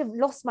 I kind of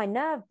lost my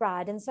nerve,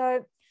 Brad. And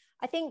so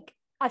I think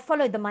I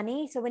followed the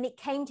money. So when it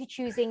came to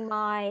choosing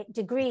my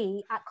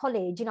degree at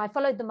college, I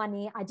followed the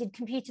money. I did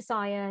computer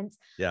science,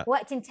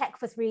 worked in tech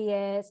for 3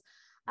 years.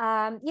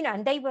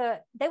 And they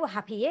were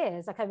happy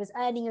years. Like I was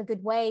earning a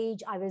good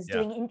wage, I was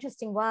doing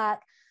interesting work.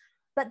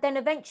 But then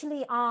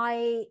eventually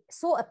I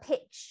saw a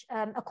pitch,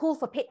 a call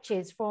for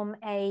pitches from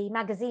a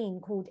magazine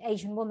called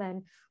Asian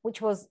Woman,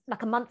 which was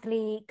like a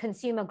monthly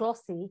consumer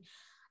glossy.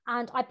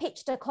 And I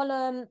pitched a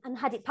column and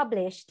had it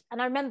published.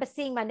 And I remember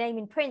seeing my name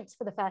in print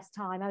for the first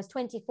time. I was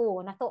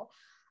 24 and I thought,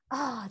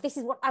 this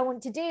is what I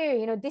want to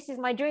do. This is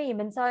my dream.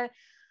 And so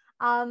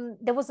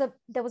there was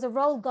a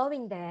role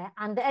going there,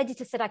 and the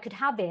editor said I could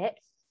have it.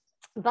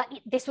 But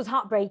this was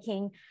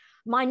heartbreaking.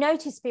 My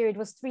notice period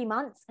was 3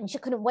 months and she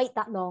couldn't wait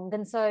that long.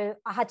 And so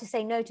I had to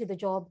say no to the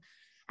job.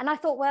 And I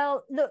thought,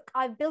 well, look,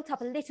 I've built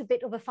up a little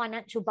bit of a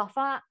financial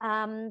buffer.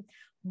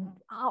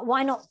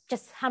 Why not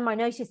just hand my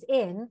notice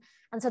in?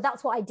 And so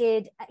that's what I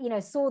did,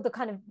 saw the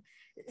kind of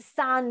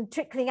sand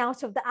trickling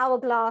out of the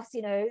hourglass,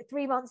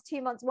 3 months,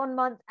 2 months, 1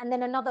 month. And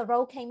then another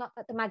role came up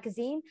at the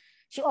magazine.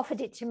 She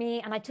offered it to me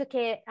and I took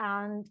it,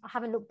 and I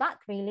haven't looked back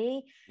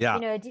really. Yeah.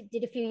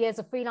 Did a few years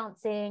of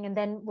freelancing and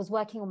then was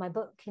working on my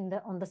book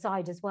on the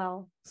side as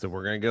well. So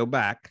we're going to go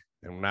back,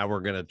 and now we're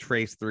going to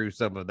trace through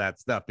some of that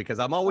stuff, because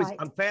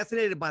I'm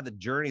fascinated by the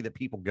journey that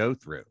people go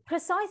through.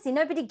 Precisely.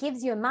 Nobody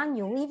gives you a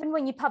manual. Even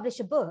when you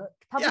publish a book,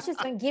 publishers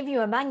don't give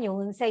you a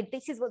manual and say,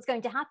 this is what's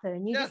going to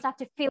happen. You just have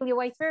to feel your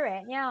way through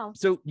it. Yeah.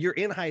 So you're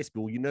in high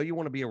school, you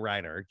want to be a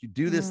writer, you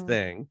do this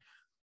thing.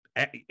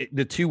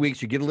 The 2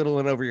 weeks, you get a little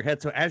in over your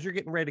head. So as you're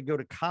getting ready to go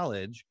to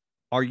college,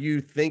 are you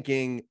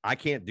thinking, I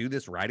can't do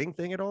this writing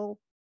thing at all?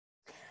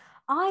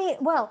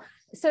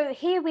 So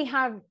here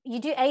you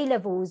do A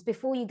levels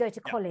before you go to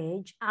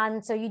college.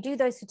 And so you do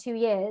those for 2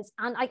 years.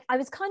 And I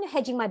was kind of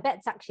hedging my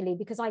bets actually,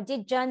 because I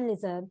did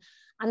journalism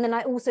and then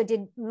I also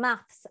did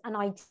maths and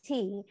IT.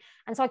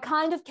 And so I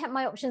kind of kept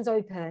my options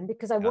open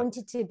because I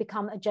wanted to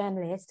become a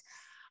journalist.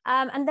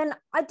 And then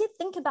I did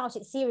think about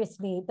it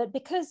seriously, but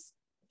because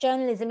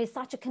journalism is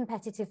such a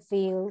competitive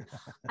field,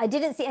 I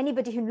didn't see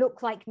anybody who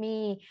looked like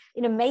me,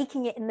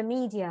 making it in the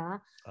media.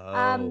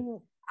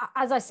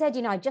 As I said,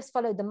 I just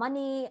followed the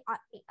money.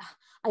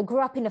 I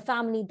grew up in a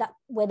family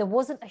where there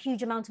wasn't a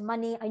huge amount of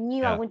money. I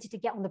knew I wanted to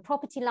get on the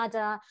property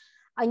ladder.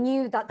 I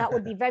knew that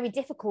would be very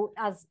difficult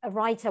as a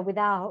writer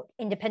without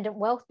independent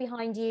wealth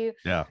behind you.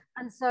 Yeah.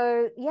 And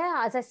so,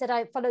 as I said,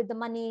 I followed the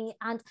money.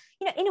 And,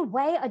 in a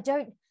way,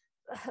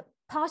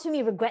 part of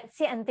me regrets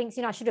it and thinks,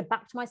 I should have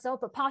backed myself,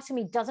 but part of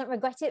me doesn't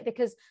regret it,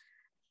 because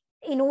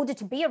in order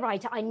to be a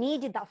writer, I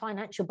needed that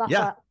financial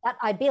buffer that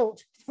I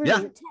built through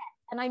tech.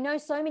 And I know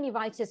so many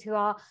writers who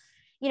are,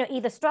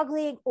 either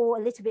struggling or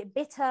a little bit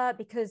bitter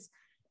because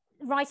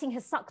writing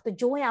has sucked the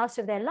joy out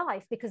of their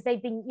life because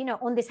they've been,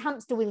 on this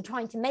hamster wheel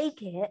trying to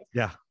make it.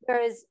 Yeah.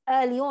 Whereas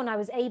early on, I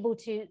was able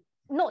to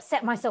not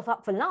set myself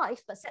up for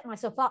life, but set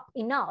myself up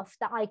enough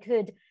that I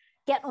could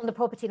get on the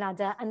property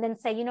ladder and then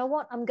say, you know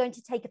what, I'm going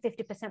to take a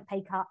 50%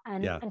 pay cut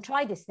and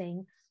try this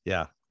thing.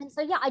 Yeah. And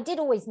so, I did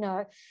always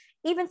know.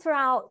 Even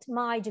throughout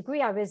my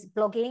degree, I was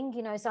blogging,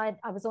 so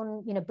I was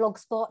on,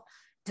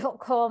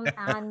 blogspot.com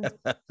and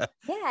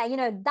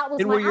that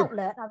was my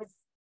outlet.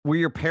 Were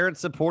your parents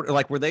supportive?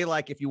 Like, were they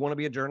like, if you want to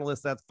be a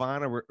journalist, that's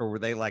fine? Or were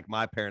they like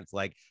my parents,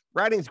 like,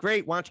 writing's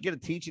great, why don't you get a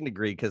teaching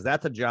degree? Because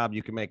that's a job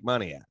you can make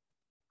money at.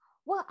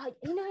 Well,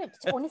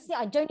 Honestly,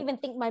 I don't even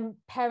think my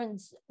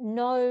parents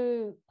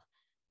know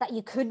that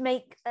you could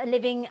make a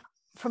living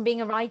from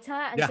being a writer.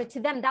 And so to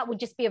them, that would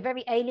just be a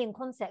very alien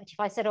concept. If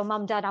I said, oh,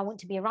 mum, dad, I want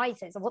to be a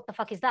writer. So what the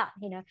fuck is that?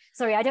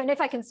 Sorry, I don't know if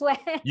I can swear.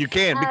 You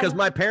can, because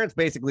my parents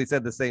basically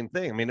said the same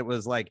thing. I mean, it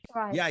was like,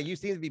 yeah, you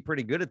seem to be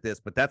pretty good at this,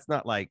 but that's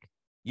not like,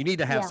 you need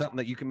to have something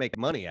that you can make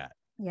money at.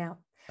 Yeah.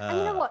 And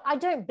you know what? I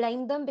don't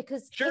blame them,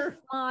 because if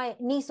my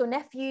niece or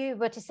nephew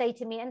were to say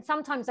to me, and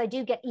sometimes I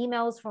do get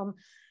emails from,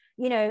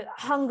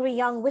 hungry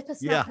young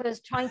whippersnappers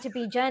trying to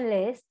be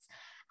journalists.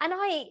 And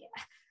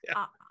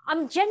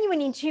I'm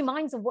genuinely in two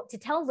minds of what to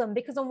tell them,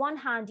 because on one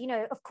hand,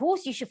 of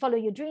course you should follow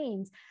your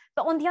dreams.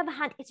 But on the other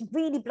hand, it's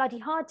really bloody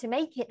hard to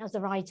make it as a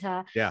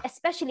writer,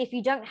 especially if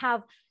you don't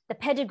have the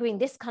pedigree in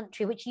this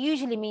country, which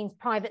usually means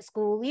private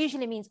school,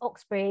 usually means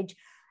Oxbridge,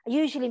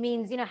 usually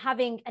means,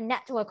 having a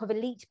network of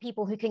elite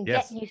people who can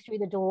get you through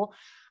the door.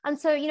 And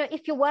so,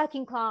 if you're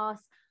working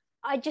class,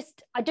 I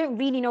don't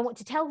really know what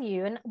to tell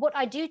you. And what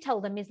I do tell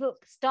them is,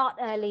 look, start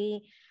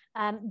early.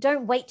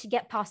 Don't wait to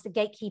get past the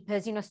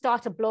gatekeepers,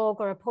 start a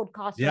blog or a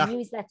podcast or a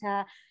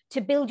newsletter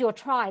to build your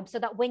tribe, so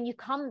that when you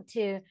come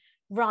to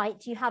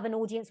write, you have an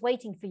audience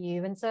waiting for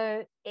you. And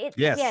so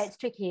it's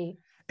tricky.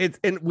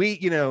 And we,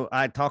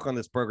 I talk on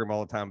this program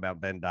all the time about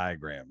Venn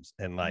diagrams,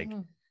 and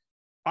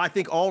I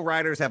think all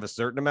writers have a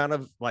certain amount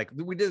of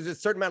there's a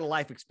certain amount of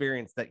life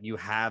experience that you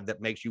have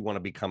that makes you want to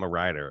become a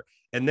writer.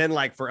 And then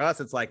for us,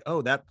 it's like,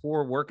 oh, that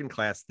poor working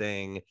class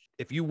thing.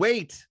 If you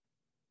wait,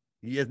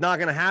 it's not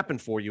going to happen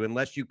for you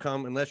unless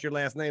your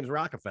last name's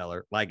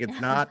Rockefeller. It's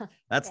not,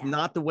 that's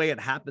not the way it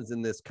happens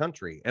in this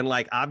country. And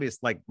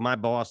obviously, my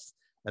boss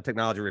at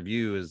Technology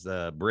Review is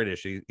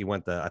British. He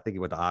went to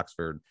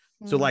Oxford.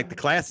 So the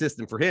class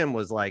system for him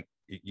was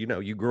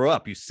you grow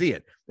up, you see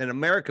it. In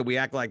America, we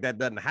act like that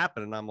doesn't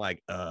happen. And I'm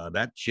like,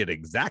 that shit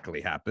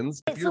exactly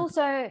happens. It's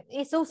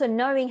also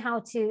knowing how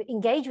to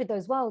engage with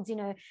those worlds,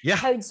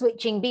 code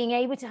switching, being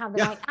able to have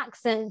the right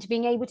accent,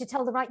 being able to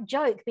tell the right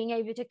joke, being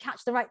able to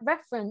catch the right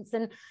reference.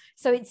 And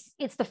so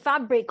it's the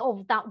fabric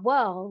of that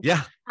world.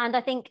 Yeah. And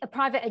I think a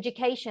private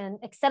education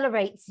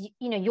accelerates,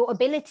 your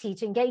ability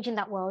to engage in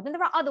that world. And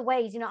there are other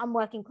ways, I'm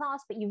working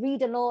class, but you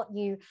read a lot,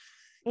 you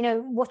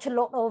watch a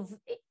lot of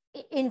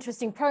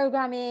interesting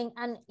programming,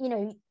 and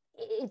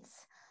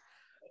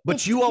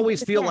but you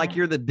always feel like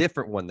you're the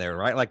different one there,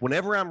 right?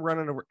 Whenever I'm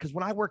running over, because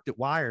when I worked at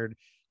Wired,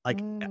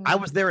 I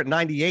was there at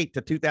 98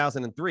 to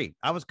 2003.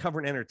 I was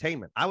covering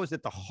entertainment. I was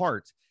at the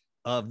heart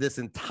of this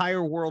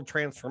entire world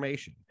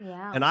transformation.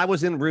 And I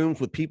was in rooms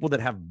with people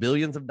that have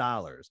billions of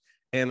dollars.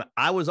 And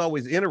I was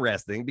always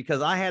interesting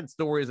because I had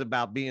stories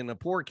about being a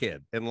poor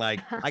kid, and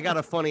I got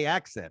a funny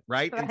accent,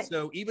 right? And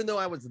so even though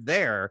I was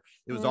there,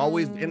 it was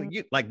always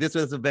this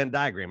was a Venn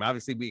diagram.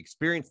 Obviously, we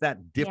experienced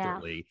that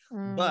differently,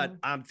 but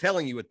I'm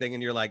telling you a thing,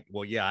 and you're like,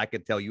 well, yeah, I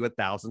could tell you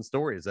 1,000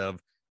 stories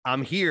of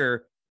I'm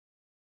here,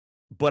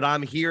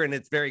 and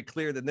it's very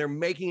clear that they're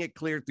making it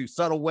clear through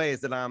subtle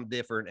ways that I'm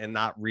different and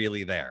not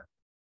really there.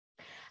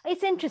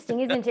 It's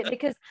interesting, isn't it?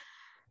 Because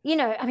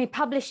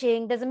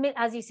publishing,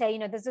 as you say,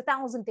 there's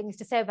 1,000 things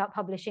to say about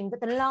publishing, but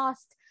the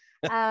last,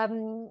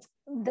 the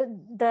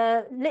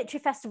literary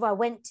festival I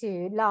went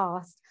to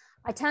last,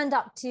 I turned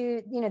up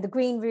to, the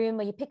green room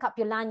where you pick up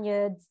your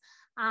lanyards,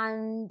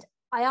 and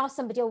I asked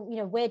somebody,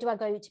 where do I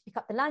go to pick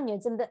up the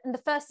lanyards? And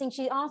the first thing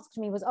she asked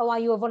me was, oh, are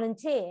you a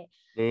volunteer?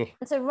 And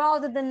so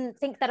rather than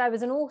think that I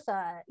was an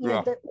author, the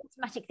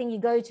automatic thing you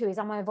go to is,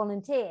 am I a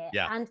volunteer?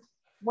 And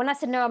when I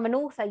said, no, I'm an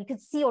author, you could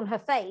see on her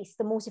face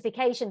the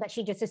mortification that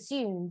she just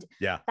assumed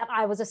that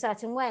I was a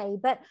certain way.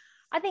 But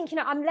I think,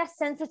 I'm less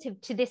sensitive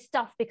to this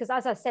stuff because,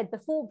 as I said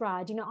before,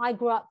 Brad, I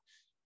grew up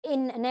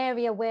in an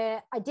area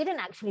where I didn't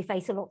actually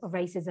face a lot of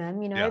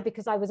racism,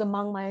 because I was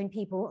among my own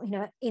people,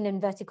 in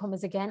inverted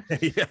commas again.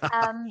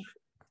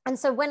 And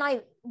so when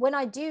I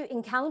do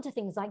encounter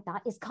things like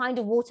that, it's kind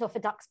of water off a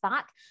duck's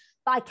back.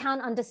 But I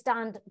can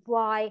understand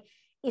why,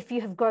 if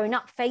you have grown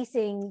up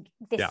facing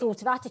this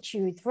sort of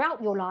attitude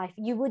throughout your life,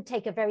 you would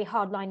take a very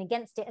hard line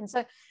against it. And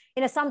so,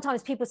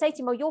 sometimes people say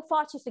to me, well, you're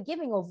far too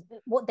forgiving of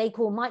what they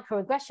call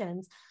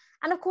microaggressions.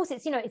 And of course,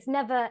 it's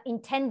never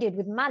intended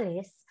with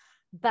malice,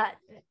 but,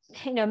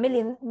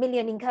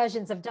 million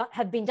incursions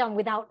have been done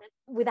without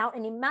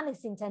any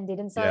malice intended.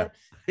 And so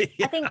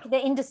I think the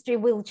industry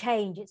will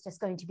change. It's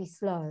just going to be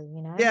slow,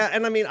 Yeah.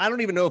 And I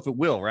don't even know if it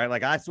will,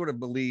 right? I sort of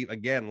believe,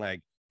 again,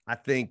 I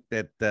think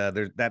that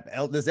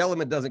this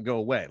element doesn't go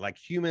away.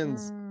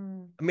 Humans,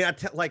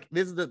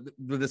 this is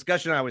the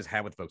discussion I always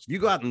have with folks. If you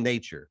go out in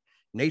nature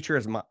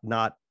is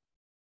not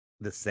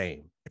the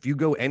same. If you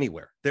go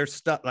anywhere, there's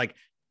stuff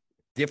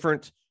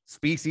different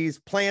species,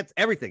 plants,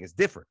 everything is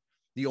different.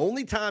 The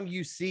only time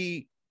you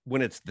see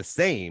when it's the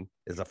same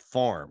is a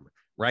farm,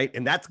 right?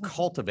 And that's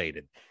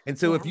cultivated. And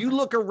so if you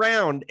look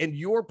around and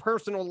your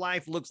personal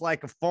life looks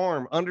like a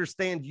farm,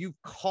 understand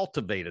you've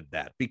cultivated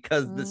that,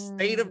 because the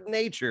state of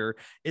nature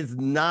is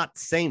not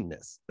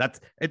sameness.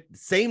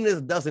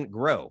 Sameness doesn't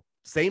grow.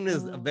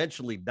 Sameness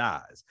eventually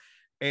dies.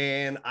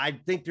 And I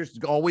think there's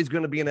always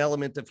going to be an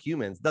element of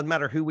humans. Doesn't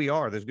matter who we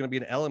are. There's going to be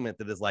an element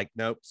that is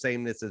nope,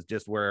 sameness is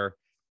just where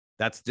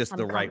that's just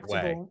the right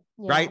way,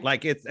 yeah. right?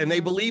 Like and they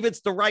believe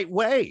it's the right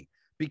way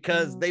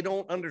because they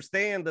don't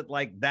understand that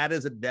like that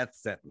is a death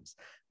sentence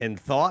in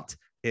thought,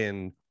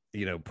 in,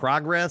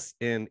 progress,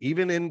 and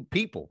even in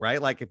people,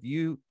 right? Like if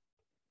you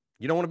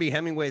don't want to be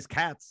Hemingway's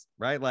cats,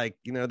 right? Like,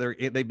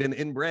 they've been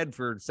inbred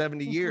for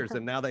 70 years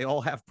and now they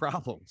all have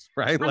problems,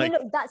 right? I mean,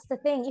 look, that's the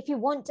thing. If you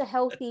want a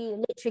healthy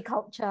literary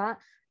culture,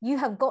 you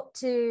have got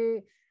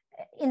to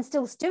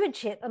instill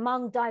stewardship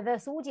among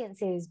diverse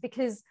audiences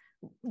because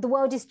the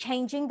world is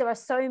changing. There are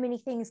so many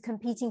things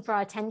competing for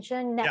our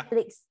attention,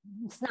 Netflix,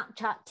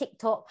 Snapchat,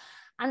 TikTok.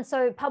 And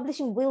so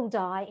publishing will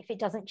die if it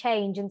doesn't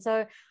change. And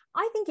so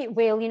I think it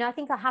will, I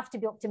think I have to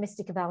be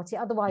optimistic about it.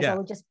 Otherwise I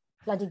would just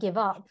bloody give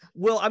up.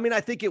 Well, I mean,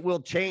 I think it will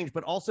change,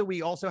 but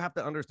we also have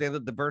to understand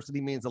that diversity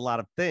means a lot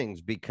of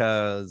things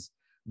because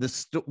the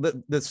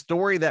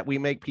story that we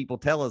make people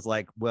tell is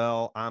like,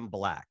 well, I'm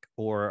Black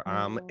or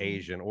I'm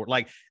Asian, or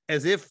like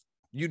as if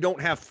you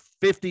don't have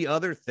 50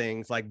 other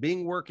things. Like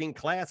being working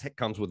class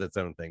comes with its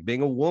own thing.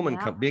 Being a woman,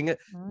 being a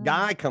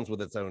guy comes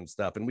with its own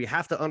stuff. And we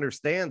have to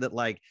understand that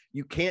like,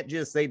 you can't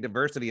just say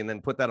diversity and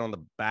then put that on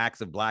the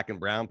backs of Black and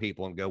brown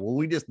people and go, well,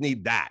 we just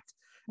need that.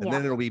 And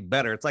then it'll be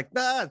better. It's like,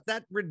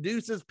 that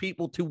reduces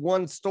people to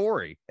one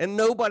story and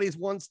nobody's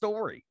one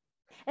story.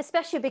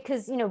 Especially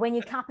because, when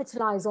you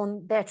capitalize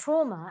on their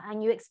trauma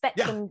and you expect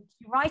them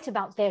to write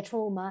about their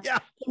trauma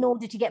in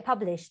order to get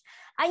published.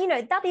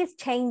 And, that is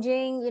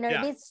changing,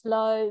 it is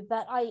slow,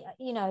 but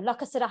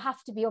like I said, I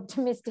have to be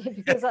optimistic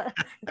because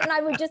then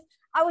I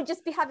would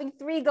just be having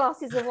 3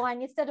 glasses of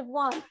wine instead of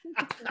 1.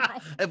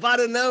 If I'd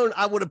have known,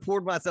 I would have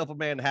poured myself a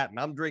Manhattan.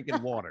 I'm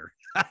drinking water.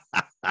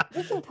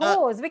 We can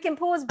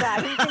pause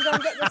back. You can go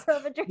and get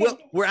yourself a drink. Well,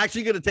 we're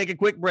actually going to take a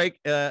quick break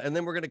and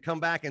then we're going to come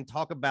back and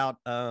talk about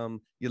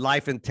your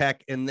life in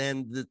tech and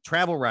then the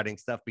travel writing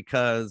stuff,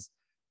 because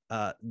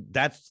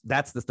that's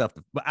the stuff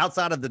but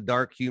outside of the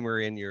dark humor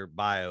in your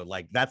bio,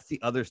 like that's the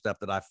other stuff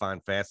that I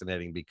find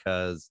fascinating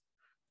because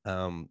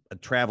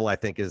travel, I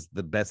think, is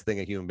the best thing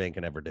a human being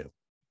can ever do.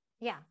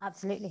 Yeah,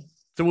 absolutely.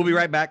 So we'll be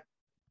right back.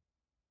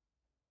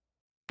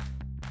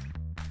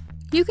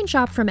 You can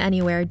shop from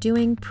anywhere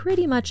doing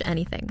pretty much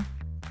anything.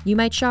 You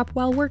might shop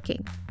while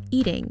working,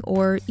 eating,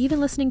 or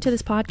even listening to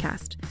this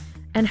podcast.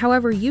 And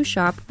however you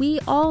shop, we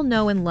all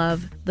know and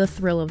love the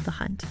thrill of the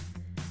hunt.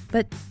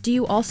 But do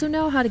you also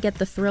know how to get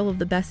the thrill of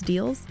the best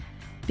deals?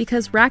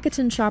 Because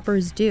Rakuten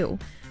shoppers do.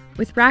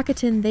 With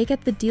Rakuten, they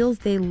get the deals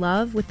they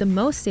love with the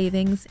most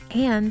savings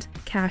and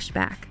cash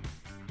back.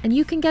 And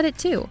you can get it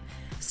too.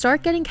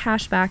 Start getting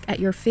cash back at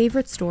your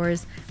favorite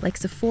stores like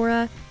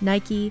Sephora,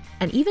 Nike,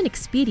 and even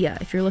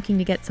Expedia if you're looking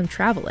to get some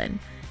travel in.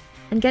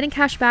 And getting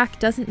cash back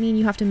doesn't mean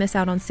you have to miss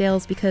out on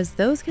sales because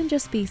those can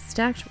just be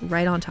stacked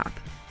right on top.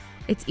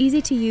 It's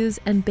easy to use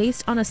and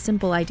based on a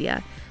simple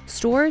idea.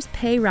 Stores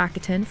pay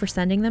Rakuten for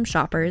sending them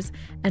shoppers,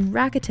 and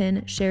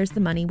Rakuten shares the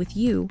money with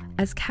you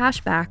as cash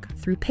back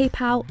through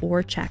PayPal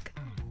or check.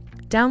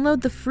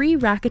 Download the free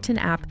Rakuten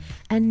app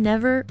and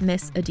never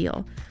miss a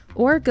deal.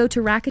 Or go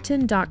to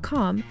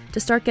Rakuten.com to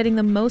start getting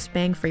the most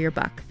bang for your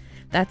buck.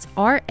 That's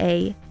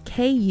Rakuten.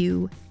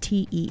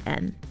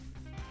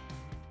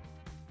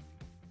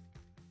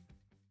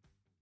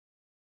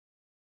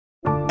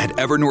 At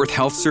Evernorth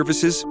Health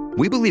Services,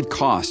 we believe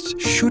costs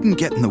shouldn't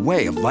get in the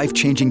way of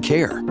life-changing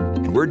care,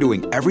 and we're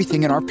doing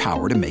everything in our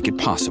power to make it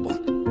possible.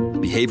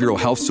 Behavioral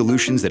health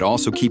solutions that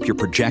also keep your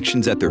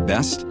projections at their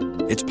best?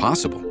 It's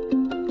possible.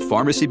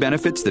 Pharmacy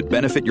benefits that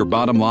benefit your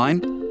bottom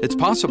line? It's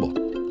possible.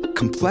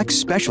 Complex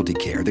specialty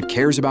care that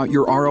cares about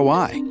your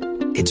ROI?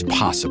 It's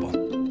possible.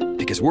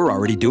 Because we're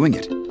already doing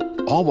it.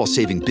 All while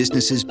saving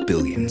businesses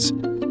billions.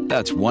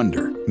 That's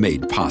Wonder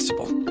made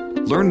possible.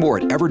 Learn more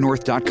at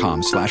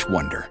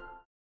evernorth.com/wonder.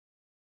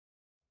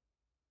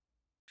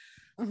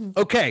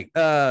 Okay.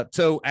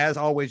 So as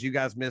always, you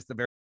guys missed a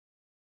very,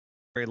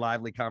 very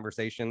lively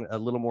conversation, a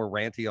little more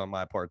ranty on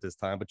my part this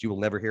time, but you will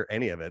never hear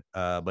any of it.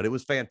 But it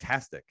was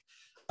fantastic.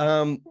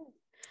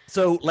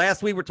 So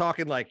last we were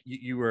talking like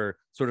you were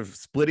sort of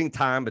splitting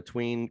time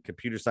between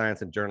computer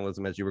science and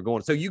journalism as you were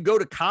going. So you go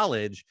to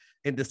college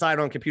and decide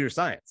on computer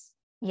science.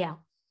 Yeah.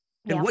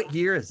 And what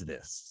year is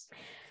this?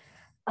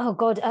 Oh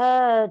God,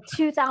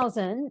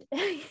 2000.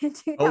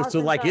 Oh, so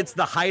like it's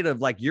the height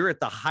of like you're at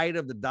the height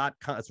of the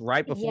 .com. It's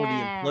right before the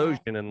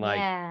implosion, and like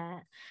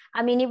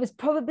I mean, it was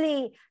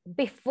probably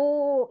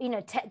before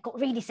tech got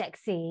really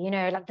sexy.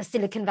 Like the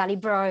Silicon Valley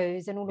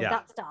Bros and all of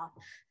that stuff.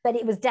 But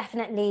it was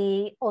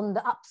definitely on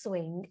the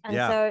upswing, and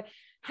so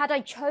had I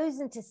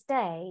chosen to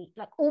stay,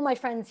 like all my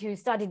friends who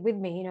studied with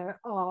me,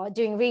 are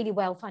doing really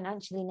well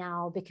financially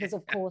now because,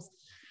 of course.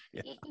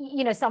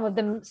 Some of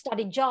them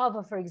studied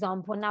Java, for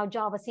example. Now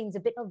Java seems a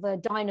bit of a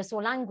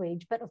dinosaur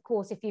language, but of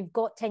course, if you've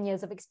got 10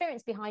 years of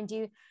experience behind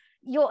you,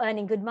 you're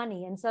earning good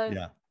money. And so,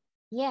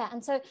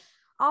 and so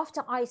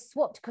after I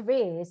swapped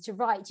careers to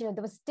write, there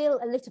was still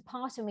a little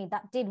part of me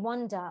that did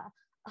wonder,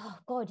 oh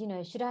God,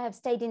 should I have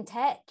stayed in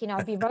tech?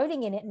 I'd be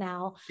rolling in it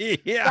now.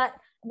 But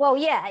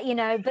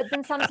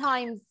then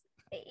sometimes,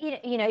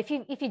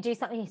 if you do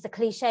something, it's a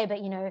cliche,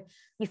 but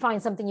you find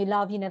something you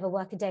love, you never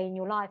work a day in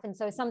your life. And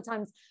so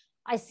sometimes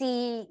I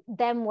see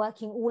them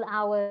working all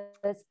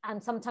hours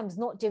and sometimes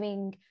not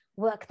doing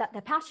work that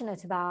they're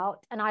passionate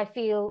about. And I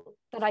feel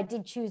that I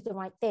did choose the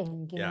right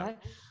thing, you know?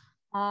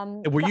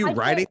 Were you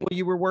writing when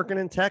you were working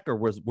in tech, or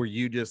were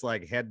you just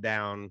like head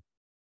down?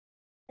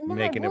 No,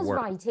 I was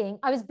writing.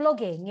 I was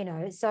blogging, you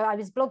know. So I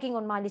was blogging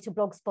on my little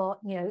blog spot,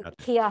 you know,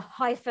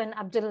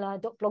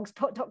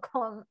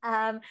 kia-abdullah.blogspot.com.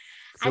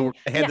 So we're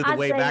head to the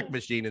Wayback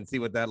Machine and see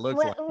what that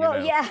looks like.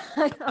 Well, yeah.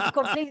 Oh,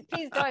 God,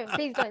 please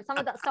don't. Some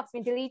of that stuff's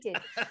been deleted,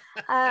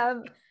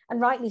 and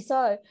rightly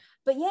so.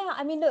 But yeah,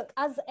 I mean, look,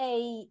 as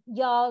a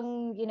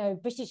young, you know,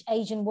 British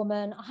Asian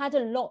woman, I had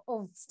a lot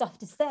of stuff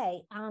to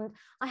say, and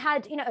I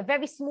had, you know, a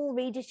very small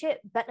readership,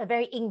 but a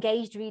very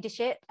engaged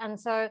readership, and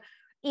so.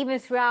 Even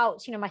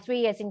throughout, you know, my 3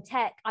 years in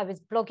tech, I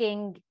was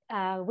blogging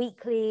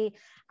weekly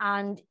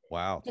and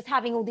just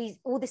having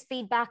all this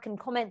feedback and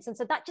comments. And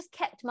so that just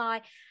kept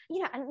my, you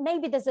know, and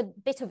maybe there's a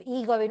bit of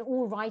ego in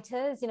all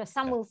writers. You know,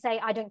 some will say,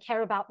 I don't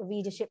care about the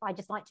readership. I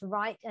just like to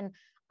write. And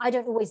I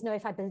don't always know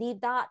if I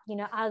believe that. You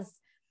know, as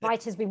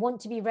writers, we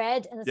want to be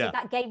read. And so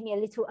that gave me a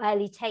little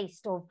early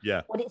taste of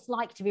what it's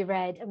like to be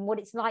read and what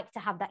it's like to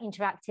have that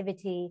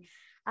interactivity.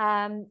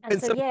 And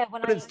so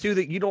when it's too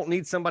that you don't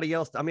need somebody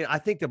else. I mean, I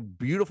think the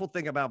beautiful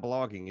thing about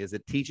blogging is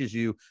it teaches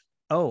you,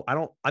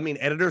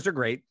 editors are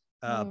great,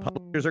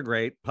 publishers are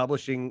great,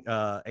 publishing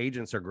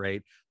agents are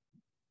great,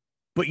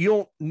 but you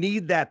don't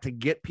need that to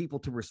get people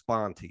to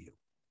respond to you.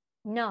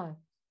 No,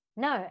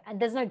 and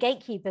there's no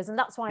gatekeepers. And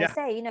that's why I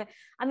say, you know,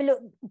 I mean,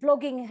 look,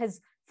 blogging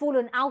has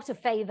fallen out of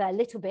favor a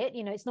little bit,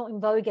 you know, it's not in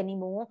vogue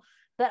anymore.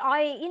 But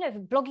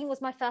blogging was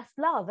my first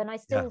love, and I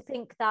still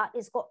think that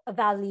it's got a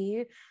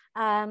value.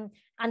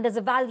 And there's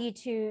a value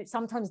to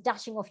sometimes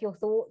dashing off your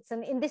thoughts.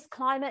 And in this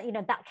climate, you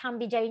know, that can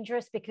be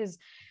dangerous because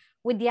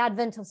with the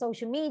advent of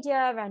social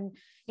media and,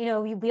 you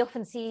know, we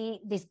often see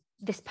this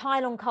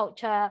pile-on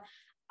culture.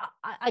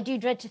 I do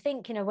dread to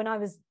think, you know, when I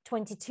was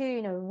 22,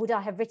 you know, would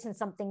I have written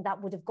something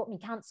that would have got me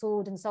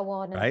cancelled and so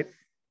on? And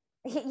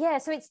yeah,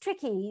 so it's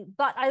tricky.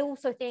 But I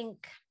also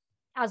think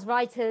as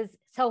writers,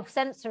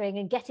 self-censoring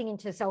and getting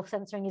into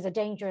self-censoring is a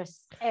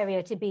dangerous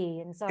area to be.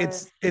 And so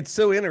it's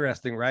so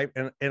interesting, right?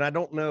 And I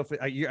don't know if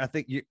I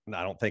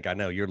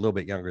know you're a little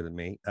bit younger than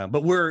me,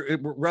 but we're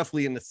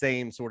roughly in the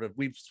same sort of,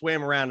 we've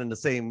swam around in the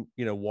same,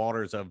 you know,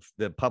 waters of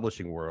the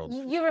publishing world.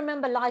 You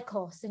remember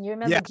Lycos and you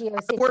remember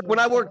GeoCity. When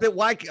I worked at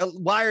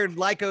Wired,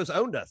 Lycos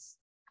owned us.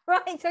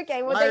 Right.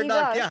 Okay. Well, there you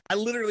go. Yeah, I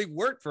literally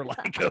worked for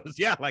Lycos.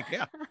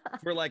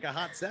 For like a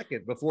hot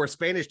second before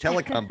Spanish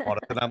Telecom bought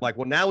it. And I'm like,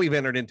 well, now we've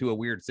entered into a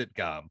weird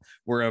sitcom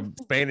where a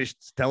Spanish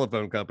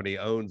telephone company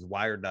owns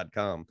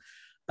Wired.com.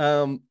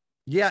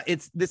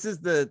 This is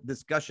the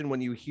discussion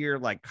when you hear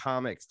like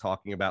comics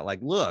talking about like,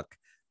 look,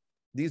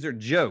 these are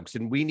jokes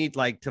and we need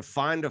like to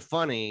find a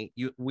funny.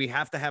 We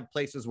have to have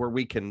places where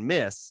we can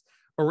miss,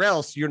 or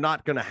else you're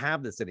not going to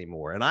have this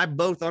anymore. And I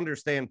both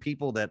understand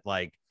people that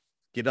like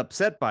get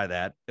upset by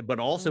that, but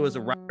also as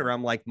a writer,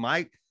 I'm like,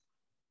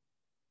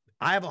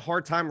 I have a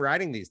hard time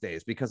writing these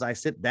days because I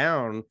sit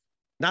down,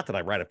 not that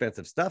I write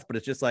offensive stuff, but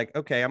it's just like,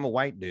 okay, I'm a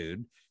white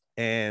dude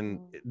and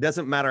it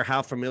doesn't matter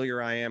how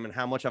familiar I am and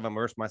how much I've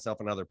immersed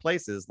myself in other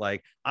places,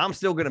 like I'm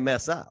still going to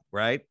mess up.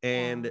 Right.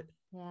 And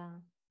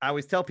I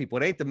always tell people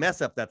it ain't the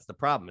mess up that's the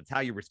problem. It's how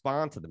you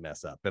respond to the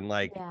mess up. And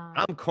like,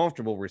 I'm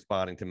comfortable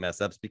responding to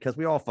mess ups because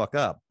we all fuck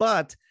up,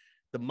 but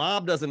the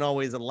mob doesn't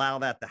always allow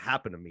that to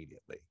happen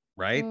immediately.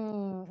 Right.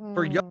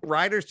 For young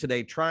writers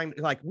today,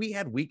 we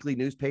had weekly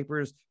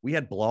newspapers, we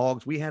had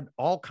blogs, we had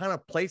all kind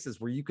of places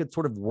where you could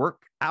sort of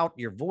work out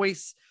your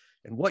voice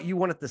and what you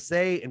wanted to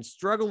say, and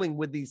struggling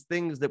with these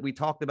things that we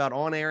talked about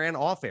on air and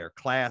off air,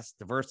 class,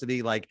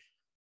 diversity, like,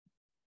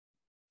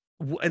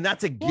 and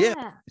that's a gift.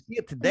 See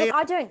it today. Look,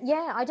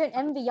 I don't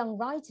envy young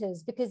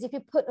writers, because if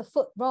you put a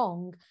foot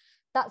wrong,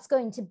 that's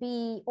going to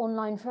be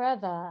online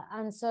forever.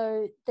 And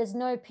so there's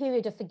no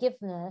period of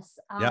forgiveness.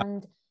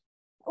 And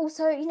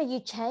also, you know,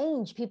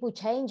 people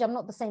change. I'm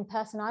not the same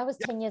person I was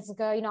 10 years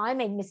ago. You know, I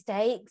made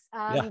mistakes,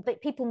 but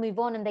people move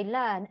on and they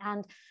learn.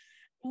 And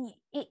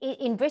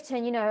in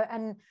Britain, you know,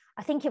 and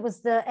I think it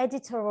was the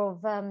editor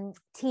of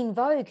Teen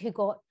Vogue who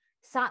got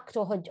sacked,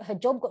 or her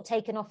job got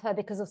taken off her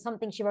because of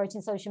something she wrote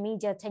in social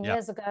media 10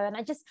 years ago. And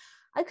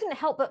I couldn't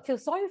help but feel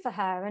sorry for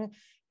her. And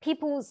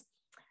people's,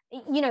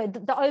 you know,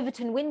 the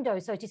Overton window,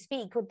 so to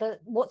speak, or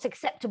what's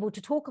acceptable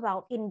to talk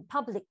about in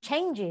public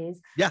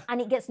changes, and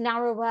it gets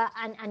narrower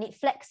and it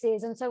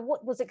flexes. And so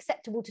what was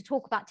acceptable to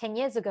talk about 10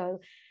 years ago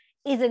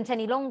isn't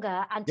any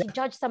longer. And to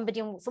judge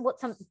somebody on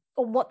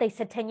what they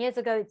said 10 years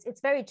ago,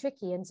 it's very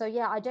tricky. And so,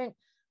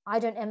 I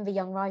don't envy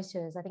young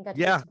writers. I think I'd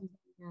hate to be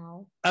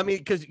now. I mean,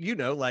 because, you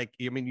know, like,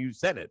 I mean, you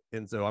said it.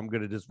 And so I'm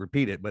going to just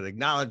repeat it, but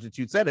acknowledge that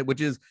you said it,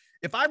 which is,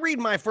 if I read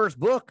my first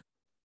book,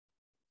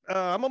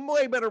 I'm a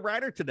way better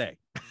writer today.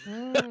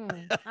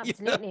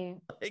 Absolutely.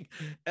 You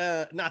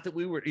know, not that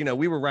we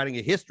were writing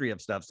a history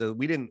of stuff, so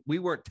we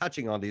weren't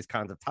touching on these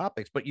kinds of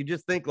topics, but you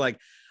just think like,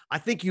 I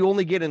think you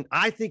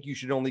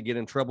should only get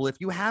in trouble if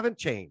you haven't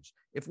changed.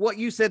 If what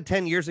you said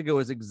 10 years ago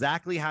is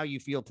exactly how you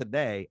feel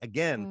today,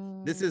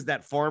 again, this is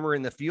that farmer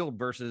in the field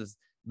versus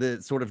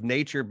the sort of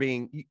nature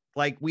being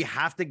like, we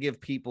have to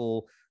give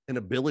people an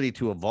ability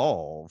to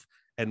evolve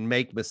and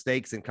make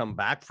mistakes and come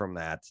back from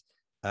that.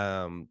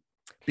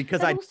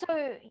 Because but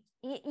also,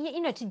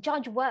 to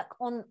judge work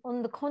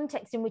on the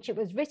context in which it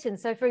was written.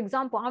 So, for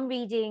example, I'm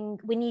reading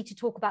We Need to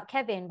Talk About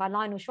Kevin by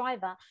Lionel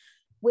Shriver,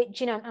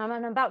 which,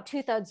 I'm about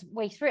 2/3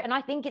 way through it, and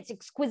I think it's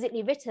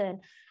exquisitely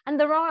written. And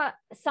there are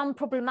some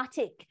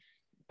problematic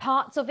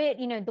parts of it,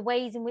 the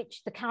ways in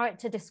which the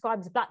character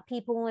describes Black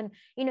people, and,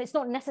 it's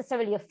not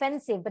necessarily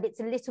offensive, but it's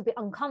a little bit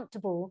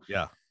uncomfortable.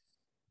 Yeah.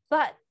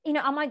 But,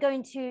 am I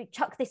going to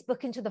chuck this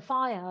book into the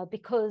fire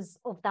because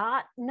of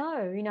that? No,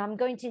 I'm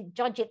going to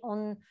judge it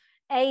on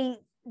A,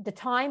 the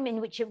time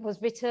in which it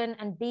was written,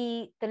 and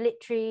B, the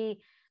literary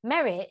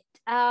merit.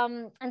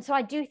 And so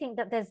I do think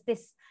that there's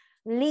this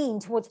lean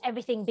towards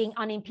everything being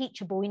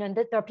unimpeachable,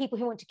 that there are people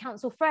who want to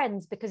cancel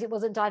Friends because it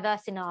wasn't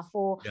diverse enough,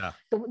 or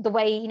the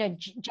way,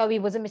 Joey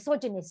was a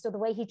misogynist, or the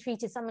way he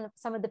treated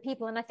some of the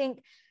people. And I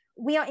think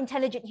we are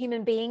intelligent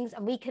human beings,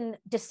 and we can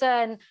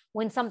discern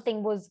when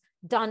something was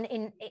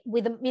done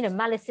with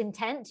malice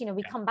intent.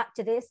 We come back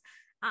to this,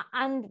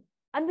 and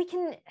we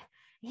can,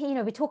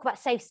 we talk about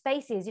safe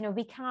spaces.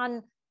 We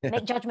can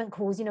make judgment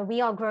calls.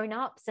 We are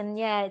grown-ups, and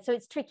so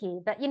it's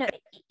tricky. But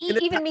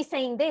even me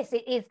saying this,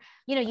 it is,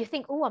 you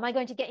think, oh, am I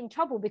going to get in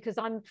trouble because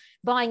I'm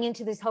buying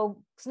into this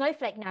whole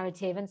snowflake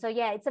narrative? And so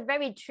it's a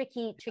very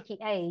tricky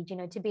age,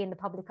 to be in the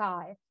public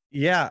eye.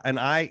 Yeah. And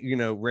I,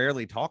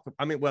 rarely talk.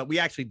 I mean, well, we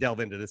actually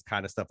delve into this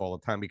kind of stuff all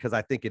the time because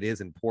I think it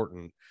is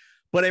important.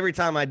 But every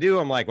time I do,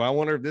 I'm like, well, I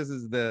wonder if this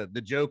is the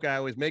joke I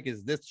always make,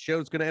 is this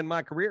show's going to end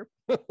my career?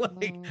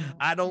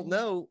 I don't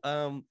know.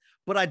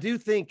 But I do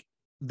think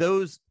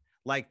those,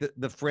 like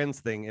the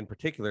Friends thing in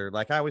particular,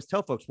 like I always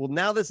tell folks, well,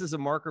 now this is a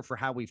marker for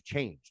how we've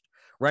changed,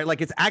 right?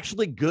 Like, it's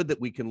actually good that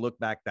we can look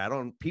back that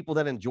on people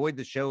that enjoyed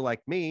the show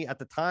like me at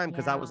the time,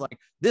 because I was like,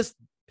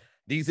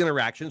 these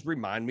interactions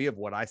remind me of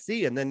what I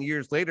see. And then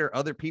years later,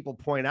 other people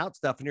point out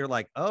stuff, and you're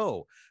like,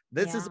 oh,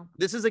 this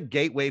is a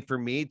gateway for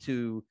me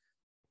to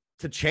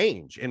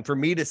change, and for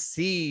me to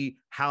see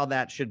how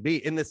that should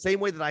be, in the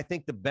same way that I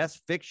think the best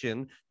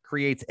fiction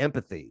creates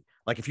empathy.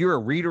 Like, if you're a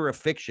reader of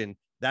fiction,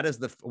 that is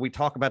we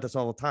talk about this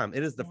all the time.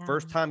 It is the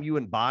first time you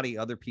embody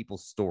other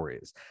people's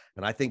stories.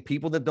 And I think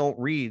people that don't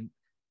read,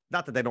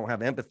 not that they don't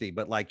have empathy,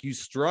 but like, you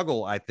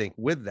struggle, I think,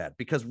 with that,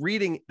 because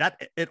reading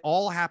that, it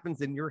all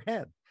happens in your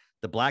head.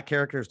 The Black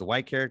characters, the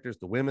white characters,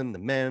 the women, the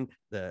men,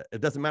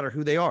 it doesn't matter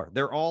who they are.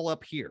 They're all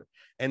up here.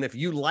 And if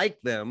you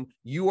like them,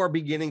 you are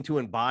beginning to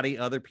embody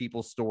other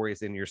people's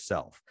stories in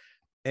yourself.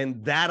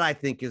 And that, I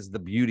think, is the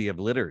beauty of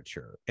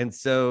literature. And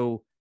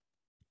so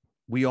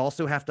we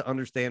also have to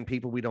understand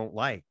people we don't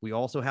like. We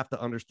also have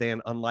to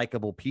understand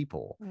unlikable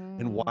people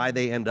and why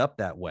they end up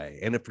that way.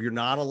 And if you're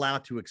not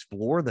allowed to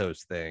explore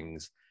those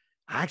things,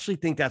 I actually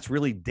think that's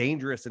really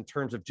dangerous in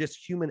terms of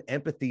just human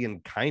empathy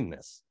and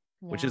kindness.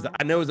 Which is,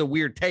 I know, is a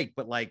weird take,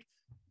 but like,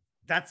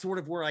 that's sort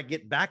of where I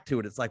get back to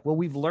it. It's like, well,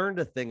 we've learned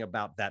a thing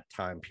about that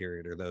time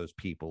period, or those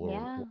people,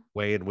 or the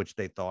way in which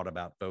they thought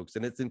about folks.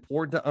 And it's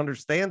important to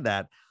understand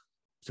that,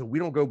 so we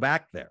don't go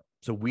back there.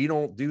 So we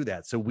don't do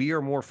that. So we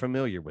are more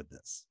familiar with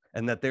this,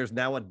 and that there's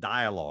now a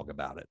dialogue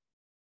about it.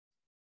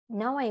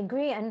 No, I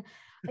agree. And,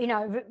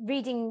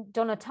 reading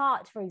Donna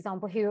Tartt, for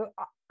example, who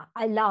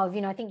I love,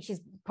 I think she's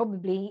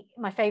probably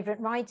my favorite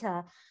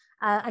writer,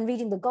 and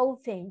reading The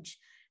Goldfinch,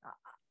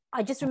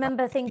 I just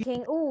remember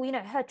thinking, oh,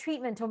 her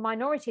treatment of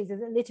minorities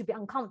is a little bit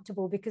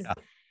uncomfortable, because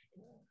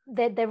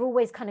they're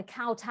always kind of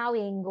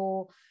kowtowing,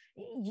 or,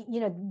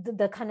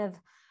 the kind of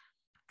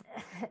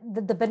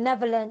the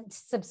benevolent,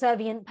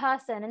 subservient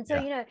person. And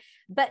so,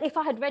 but if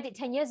I had read it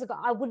 10 years ago,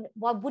 I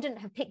wouldn't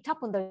have picked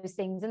up on those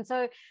things. And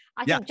so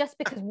I think just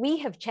because we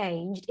have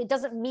changed, it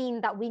doesn't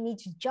mean that we need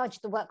to judge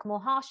the work more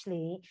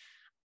harshly.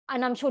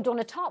 And I'm sure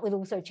Donna Tartt will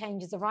also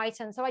change as a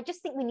writer. And so I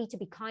just think we need to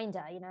be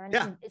kinder,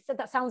 and so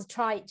that sounds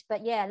trite,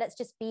 but let's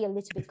just be a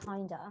little bit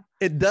kinder.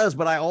 It does.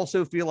 But I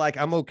also feel like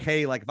I'm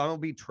okay. Like, if I'm gonna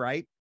be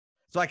trite,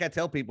 so like I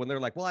tell people when they're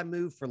like, well, I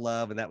moved for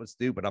love and that was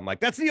stupid. I'm like,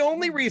 that's the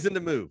only reason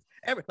to move.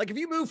 Like, if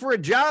you move for a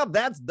job,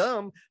 that's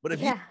dumb. But if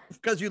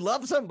because you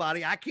love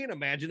somebody, I can't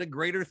imagine a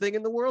greater thing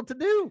in the world to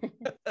do.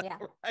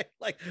 Right?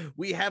 Like,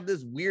 we have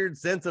this weird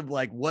sense of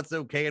like, what's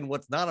okay and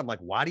what's not. I'm like,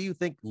 why do you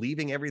think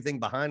leaving everything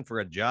behind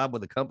for a job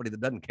with a company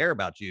that doesn't care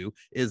about you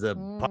is a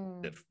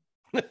positive?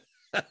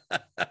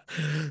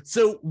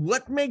 So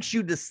what makes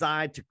you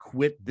decide to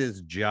quit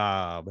this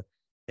job?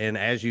 And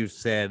as you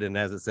said, and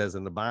as it says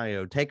in the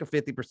bio, take a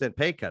 50%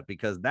 pay cut,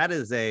 because that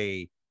is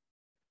it's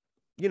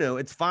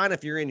fine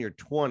if you're in your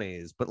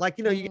 20s, but like,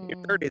 you get in your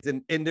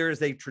 30s, and there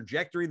is a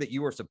trajectory that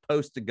you are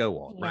supposed to go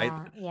on, right?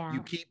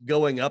 You keep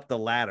going up the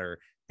ladder.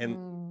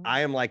 And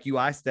I am like you,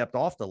 I stepped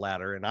off the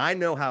ladder, and I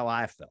know how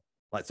I felt.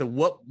 Like, so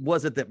what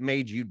was it that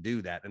made you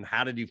do that? And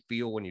how did you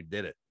feel when you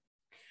did it?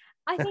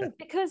 I think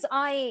because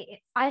I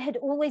had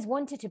always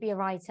wanted to be a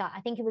writer,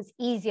 I think it was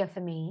easier for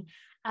me.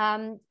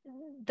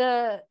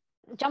 The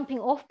jumping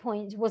off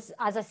point was,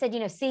 as I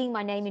said, seeing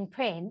my name in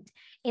print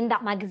in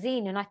that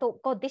magazine. And I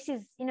thought, God, this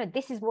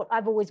is what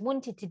I've always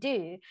wanted to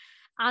do.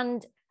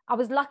 And I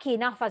was lucky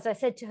enough, as I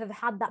said, to have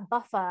had that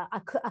buffer.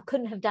 I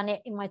couldn't have done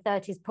it in my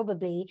 30s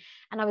probably.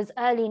 And I was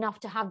early enough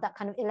to have that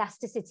kind of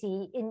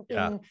elasticity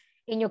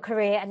in your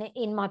career and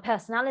in my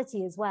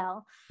personality as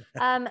well.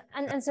 And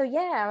so,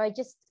 yeah, I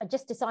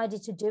just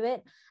decided to do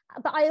it.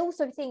 But I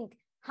also think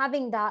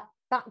having that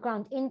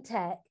background in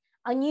tech,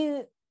 I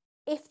knew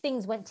if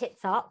things went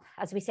tits up,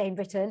 as we say in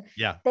Britain,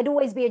 there'd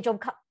always be a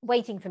job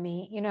waiting for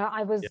me. You know,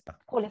 I was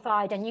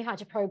qualified, I knew how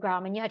to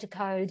program, I knew how to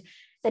code.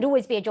 There'd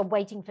always be a job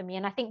waiting for me.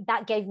 And I think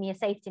that gave me a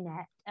safety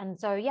net. And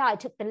so, yeah, I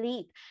took the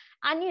leap.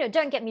 And, you know,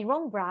 don't get me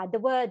wrong, Brad, there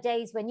were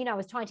days when, you know, I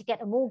was trying to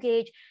get a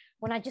mortgage,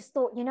 when I just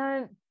thought, you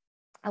know,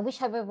 I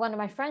wish I were one of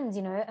my friends,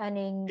 you know,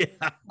 earning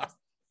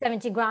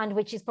 70 grand,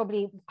 which is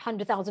probably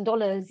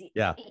 $100,000,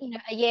 you know,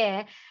 a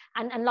year,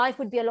 and life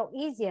would be a lot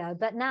easier.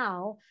 But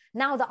now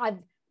that I've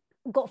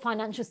got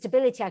financial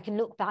stability, I can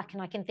look back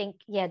and I can think,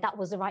 yeah, that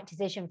was the right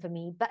decision for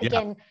me. But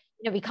again,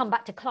 you know, we come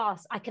back to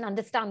class, I can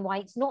understand why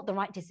it's not the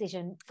right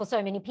decision for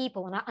so many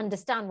people. And I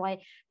understand why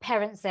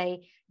parents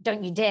say,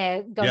 don't you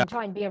dare go and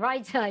try and be a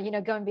writer, you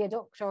know, go and be a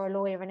doctor or a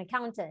lawyer, an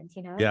accountant,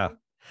 you know? Yeah.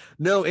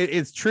 No,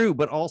 it's true.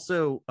 But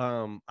also,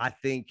 I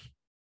think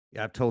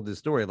I've told this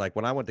story. Like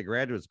when I went to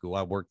graduate school,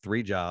 I worked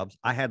 3 jobs.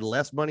 I had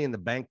less money in the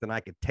bank than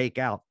I could take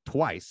out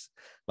twice.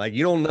 Like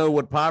you don't know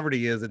what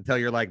poverty is until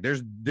you're like,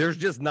 there's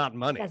just not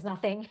money. There's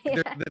nothing.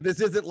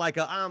 This isn't like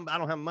I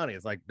don't have money.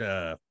 It's like,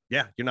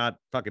 you're not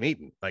fucking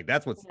eating. Like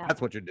that's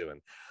what you're doing.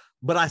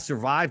 But I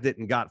survived it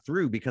and got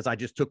through because I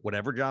just took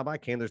whatever job I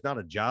can. There's not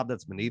a job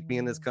that's beneath me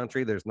in this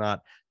country. There's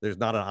not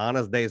an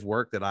honest day's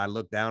work that I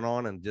look down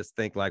on and just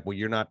think like, well,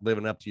 you're not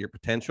living up to your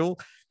potential.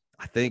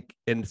 I think.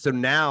 And so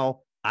now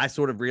I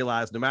sort of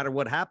realized no matter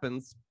what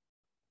happens,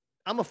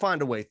 I'm gonna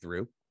find a way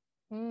through.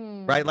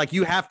 Right. Like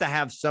you have to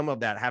have some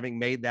of that, having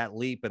made that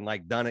leap and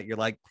like done it. You're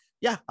like,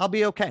 yeah, I'll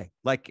be okay.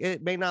 Like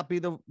it may not be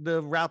the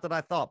route that I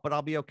thought, but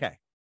I'll be okay.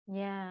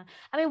 Yeah.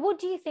 I mean, what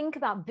do you think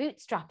about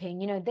bootstrapping?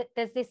 You know,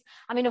 there's this,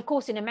 I mean, of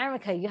course, in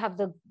America, you have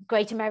the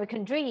great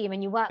American dream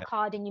and you work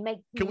hard and you make,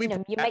 you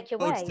make your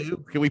way.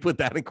 Too? Can we put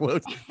that in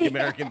quotes? The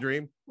American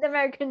dream? The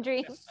American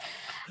dream.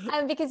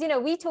 Because, you know,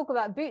 we talk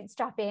about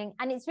bootstrapping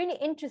and it's really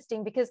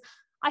interesting because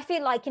I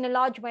feel like in a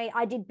large way,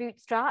 I did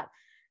bootstrap,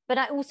 but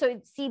I also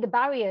see the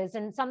barriers.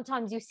 And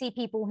sometimes you see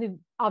people who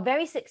are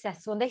very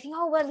successful and they think,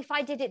 oh, well, if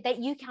I did it, that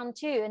you can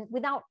too. And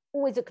without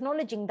always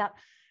acknowledging that,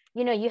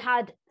 you know, you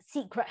had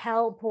secret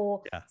help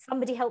or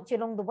somebody helped you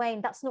along the way,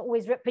 and that's not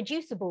always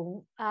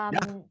reproducible.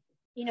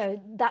 You know,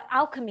 that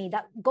alchemy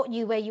that got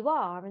you where you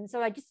are. And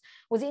so I just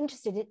was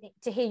interested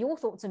to hear your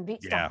thoughts on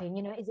bootstrapping.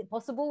 You know, is it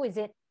possible? Is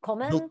it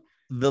common?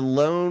 The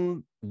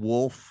lone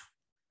wolf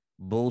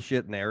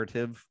bullshit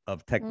narrative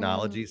of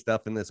technology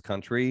stuff in this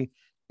country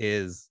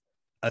is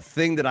a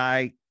thing that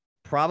I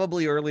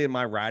probably early in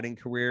my writing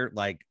career,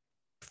 like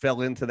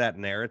fell into that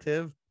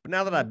narrative. But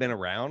now that I've been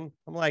around,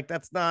 I'm like,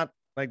 that's not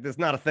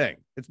a thing.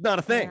 It's not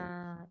a thing.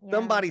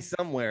 Somebody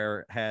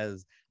somewhere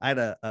has. I had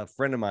a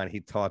friend of mine. He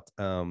taught.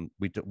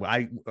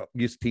 I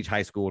used to teach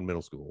high school and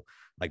middle school,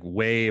 like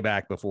way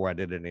back before I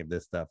did any of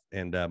this stuff.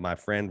 And my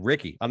friend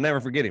Ricky, I'll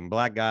never forget him.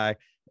 Black guy,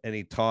 and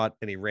he taught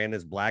and he ran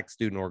his black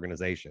student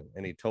organization.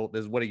 And he told,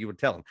 this is what he would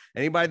tell him: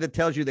 anybody that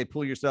tells you they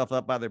pull yourself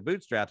up by their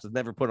bootstraps has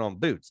never put on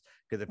boots.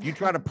 Because if you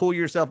try to pull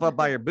yourself up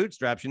by your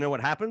bootstraps, you know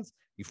what happens?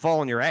 You fall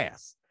on your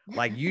ass.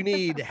 Like you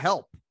need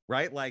help,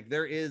 right? Like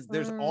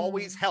there's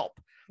always help.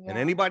 And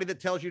anybody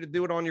that tells you to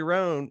do it on your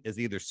own is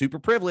either super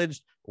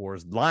privileged or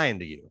is lying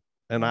to you.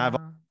 And I've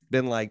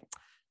been like,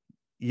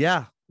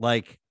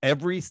 like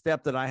every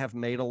step that I have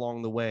made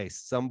along the way,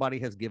 somebody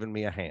has given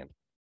me a hand.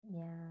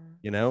 Yeah.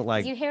 You know,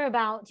 like you hear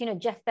about, you know,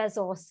 Jeff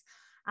Bezos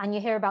and you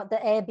hear about the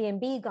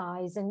Airbnb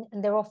guys and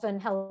they're often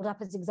held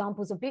up as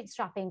examples of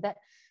bootstrapping, but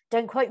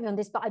don't quote me on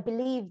this, but I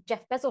believe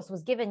Jeff Bezos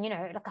was given, you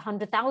know, like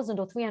 100,000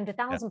 or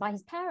 300,000 by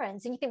his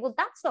parents. And you think, well,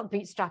 that's not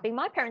bootstrapping.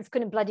 My parents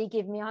couldn't bloody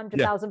give me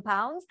 100,000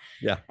 pounds.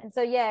 Yeah. And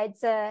so,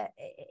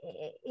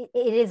 it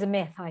is a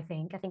myth, I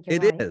think. I think you're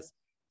right. It is.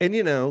 And,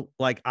 you know,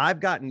 like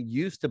I've gotten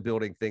used to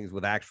building things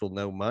with actual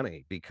no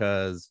money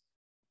because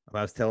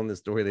I was telling this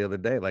story the other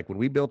day. Like when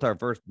we built our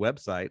first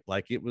website,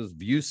 like it was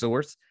view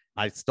source.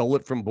 I stole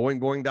it from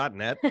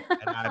boingboing.net and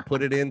I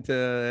put it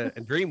into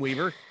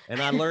Dreamweaver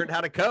and I learned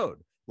how to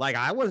code. Like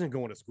I wasn't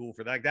going to school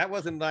for that. That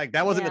wasn't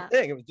a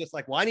thing. It was just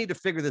like, well, I need to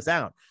figure this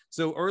out.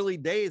 So early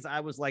days, I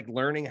was like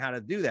learning how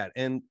to do that.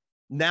 And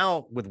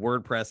now with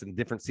WordPress and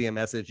different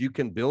CMSs, you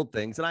can build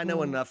things. And I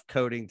know enough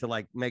coding to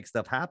like make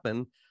stuff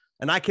happen.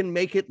 And I can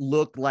make it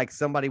look like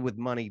somebody with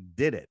money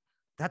did it.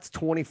 That's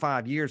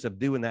 25 years of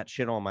doing that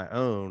shit on my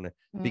own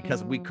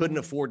because we couldn't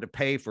afford to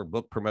pay for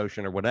book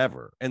promotion or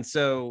whatever. And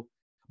so,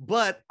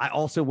 but I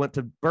also went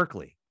to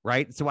Berkeley.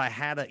 Right. So I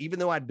had even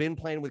though I'd been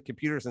playing with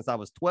computers since I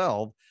was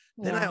 12,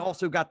 then I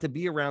also got to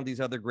be around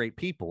these other great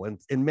people.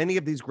 And many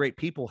of these great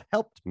people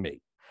helped me.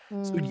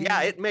 So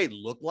it may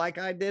look like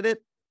I did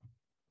it,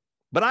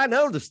 but I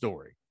know the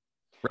story.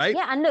 Right.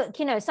 Yeah. And look,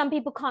 you know, some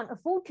people can't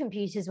afford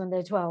computers when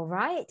they're 12.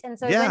 Right. And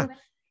so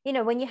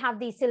when you have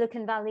these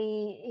Silicon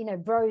Valley, you know,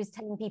 bros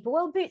telling people,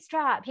 well,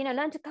 bootstrap, you know,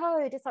 learn to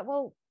code. It's like,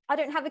 well, I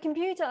don't have a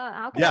computer.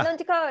 How can I learn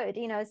to code?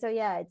 You know, so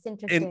yeah, it's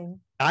interesting. And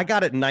I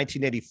got it in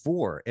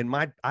 1984, and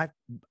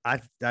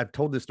I've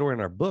told this story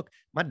in our book.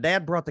 My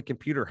dad brought the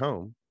computer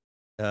home.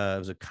 It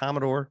was a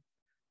Commodore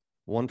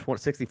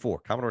 164,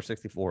 Commodore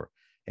 64,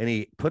 and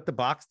he put the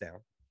box down,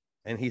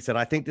 and he said,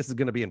 "I think this is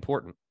going to be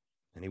important."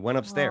 And he went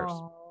upstairs.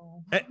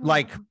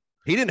 Like,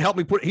 he didn't help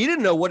me he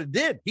didn't know what it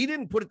did. He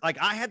didn't put it, like,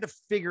 I had to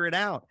figure it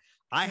out.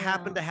 I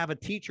happened to have a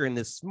teacher in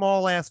this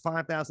small ass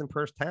 5,000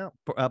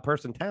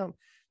 person town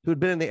who had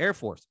been in the Air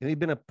Force, and he'd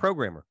been a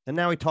programmer, and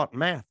now he taught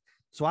math.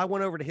 So I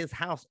went over to his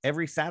house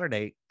every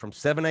Saturday from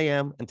 7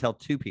 a.m. until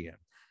 2 p.m.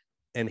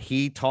 And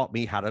he taught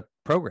me how to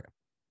program.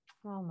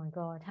 Oh my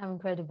God, how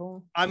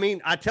incredible. I mean,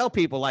 I tell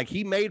people, like,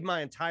 he made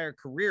my entire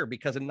career,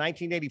 because in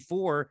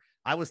 1984,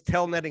 I was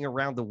telnetting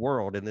around the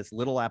world in this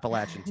little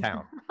Appalachian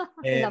town.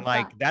 And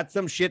like, that's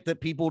some shit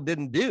that people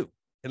didn't do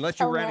unless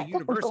you were at a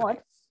university. Oh, God.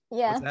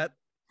 Yeah. What's that?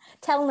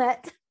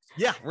 Telnet.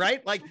 Yeah,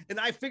 right. Like, and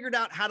I figured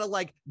out how to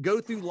like go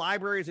through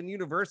libraries and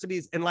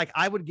universities, and like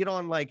I would get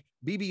on like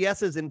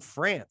BBSs in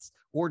France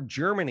or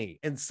Germany,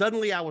 and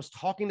suddenly I was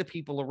talking to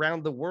people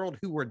around the world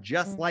who were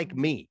just like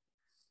me.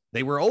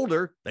 They were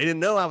older. They didn't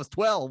know I was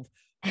 12.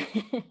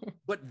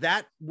 But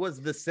that was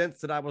the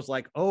sense that I was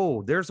like,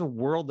 oh, there's a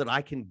world that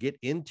I can get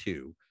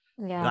into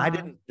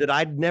that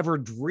I'd never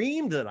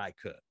dreamed that I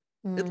could.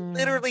 It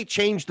literally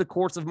changed the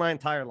course of my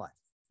entire life.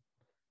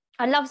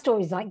 I love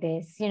stories like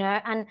this, you know,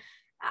 and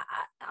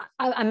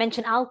I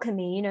mentioned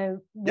alchemy, you know,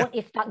 what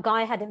if that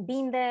guy hadn't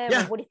been there?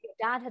 Or what if your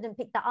dad hadn't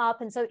picked that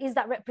up? And so is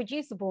that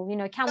reproducible? You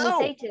know, can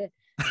we say to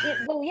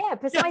well, yeah,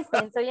 precisely.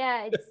 And so,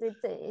 yeah,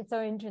 it's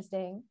so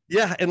interesting.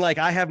 Yeah. And like,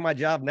 I have my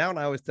job now, and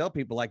I always tell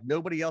people, like,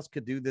 nobody else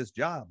could do this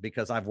job,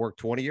 because I've worked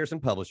 20 years in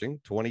publishing,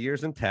 20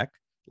 years in tech.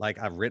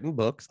 Like, I've written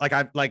books.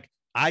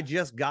 I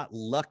just got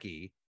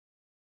lucky.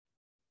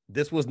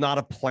 This was not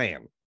a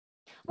plan.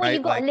 Well, right?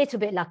 You got a little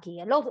bit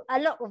lucky. A lot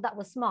of that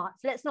was smart.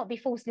 So let's not be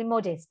falsely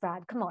modest,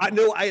 Brad. Come on. I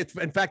know.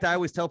 In fact, I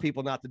always tell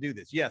people not to do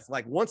this. Yes.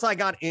 Like, once I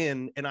got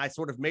in and I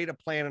sort of made a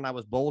plan and I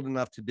was bold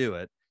enough to do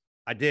it,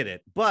 I did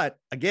it. But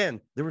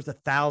again, there was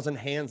 1,000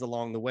 hands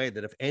along the way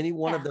that if any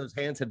one of those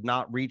hands had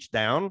not reached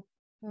down,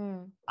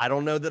 I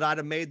don't know that I'd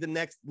have made the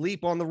next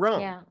leap on the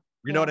rung. Yeah.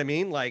 You know what I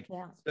mean? Like,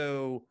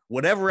 so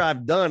whatever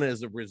I've done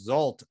is a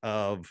result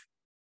of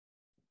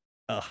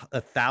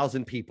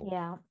 1,000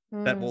 people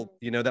that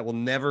will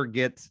never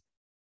get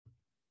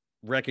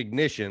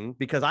recognition,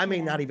 because I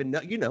may not even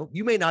know,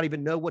 you may not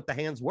even know what the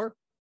hands were.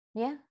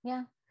 Yeah.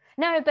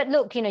 No, but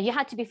look, you know, you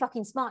had to be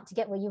fucking smart to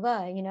get where you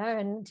were, you know,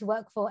 and to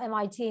work for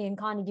MIT and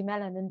Carnegie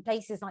Mellon and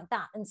places like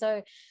that. And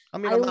so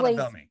I'm not a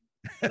dummy.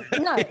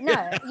 no,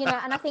 you know,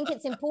 and I think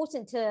it's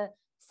important to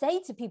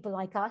say to people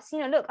like us, you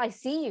know, look, I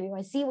see you,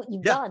 I see what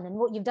you've done, and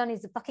what you've done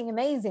is fucking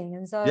amazing.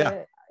 And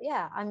so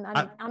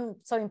I'm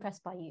so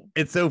impressed by you.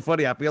 It's so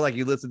funny. I feel like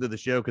you listen to the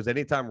show, because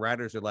anytime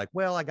writers are like,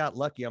 well, I got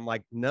lucky, I'm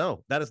like,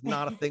 no, that is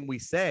not a thing we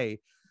say.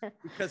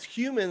 Because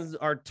humans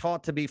are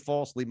taught to be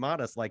falsely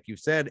modest, like you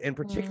said, and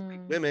particularly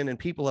women and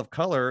people of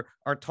color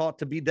are taught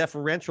to be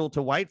deferential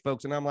to white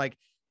folks. And I'm like,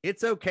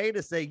 it's okay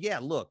to say, yeah,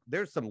 look,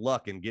 there's some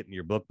luck in getting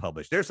your book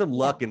published. There's some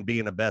luck in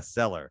being a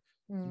bestseller.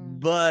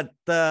 But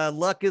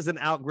luck is an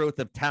outgrowth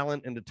of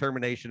talent and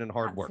determination and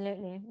hard work.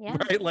 Absolutely. Yeah.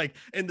 Right. Like,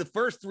 and the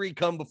first three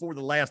come before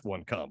the last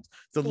one comes.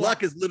 So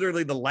luck is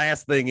literally the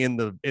last thing in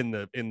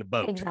the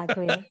boat.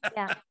 Exactly.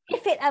 Yeah.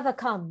 If it ever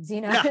comes,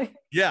 you know.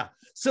 Yeah.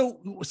 So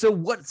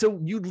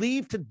you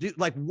leave to do,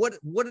 like, what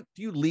do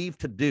you leave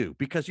to do?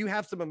 Because you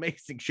have some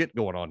amazing shit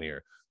going on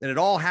here, and it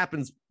all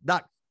happens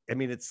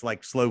it's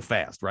like slow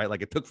fast, right?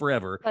 Like, it took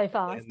forever. So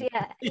fast.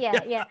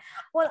 Yeah.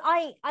 Well,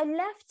 I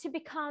left to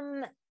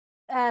become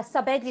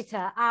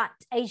sub-editor at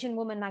Asian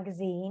Woman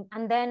magazine,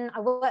 and then I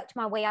worked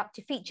my way up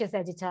to features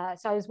editor.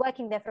 So I was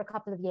working there for a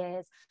couple of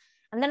years,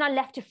 and then I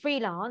left to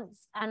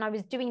freelance, and I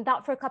was doing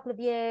that for a couple of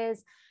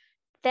years.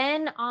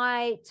 Then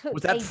I took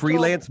Was that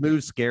freelance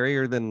move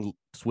scarier than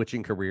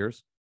switching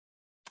careers?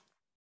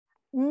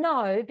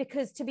 No,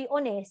 because to be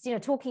honest, you know,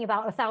 talking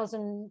about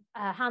 1,000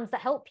 hands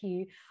that help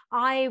you,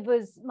 my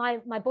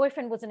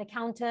boyfriend was an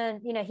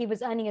accountant, you know, he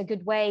was earning a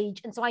good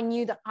wage. And so I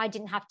knew that I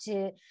didn't have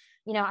to,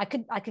 you know, I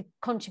could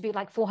contribute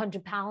like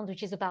 £400,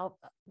 which is about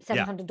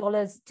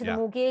 $700 to the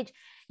mortgage,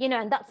 you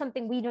know, and that's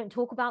something we don't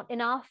talk about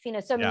enough. You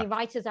know, so many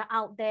writers are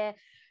out there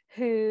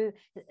who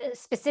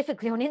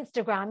specifically on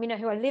Instagram, you know,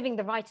 who are living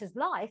the writer's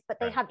life, but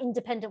they have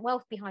independent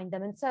wealth behind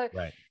them. And so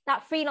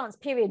that freelance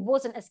period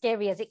wasn't as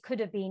scary as it could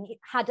have been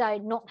had I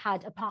not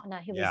had a partner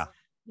who was,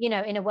 you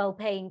know, in a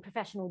well-paying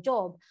professional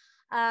job.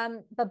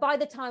 But by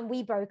the time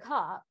we broke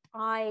up,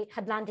 I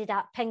had landed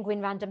at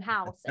Penguin Random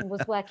House and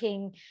was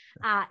working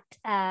at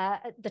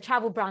the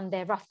travel brand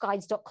there,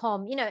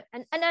 roughguides.com, you know,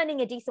 and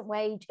earning a decent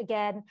wage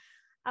again.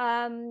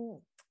 And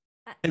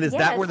is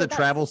that where the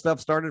travel stuff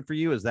started for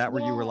you? Is that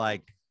where you were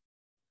like,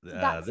 look,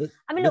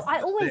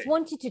 I always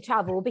wanted to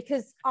travel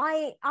because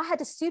I had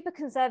a super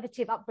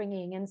conservative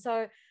upbringing. And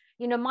so,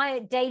 you know, my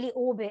daily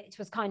orbit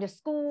was kind of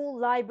school,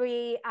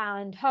 library,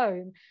 and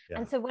home. Yeah.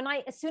 And so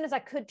as soon as I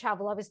could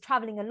travel, I was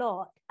traveling a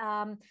lot.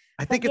 I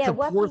think it's a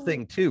poor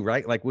thing too,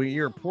 right? Like when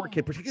you're a poor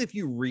kid, particularly if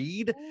you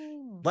read,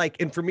 like,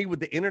 and for me with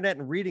the internet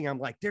and reading, I'm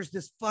like, there's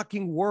this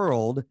fucking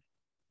world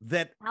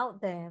that out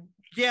there.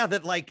 Yeah,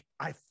 that like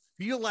I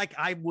feel like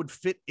I would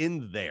fit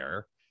in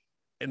there,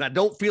 and I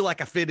don't feel like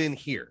I fit in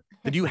here.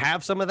 Did you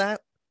have some of that?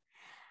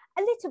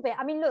 A little bit.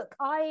 I mean, look,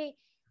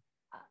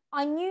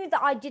 I knew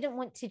that I didn't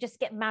want to just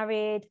get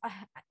married,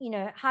 you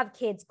know, have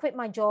kids, quit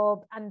my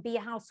job and be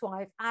a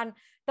housewife. And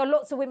there are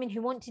lots of women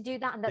who want to do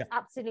that, and that's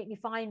absolutely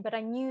fine. But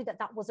I knew that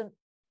that wasn't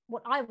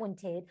what I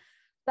wanted.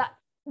 But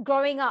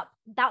growing up,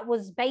 that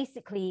was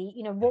basically,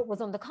 you know, what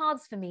was on the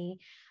cards for me,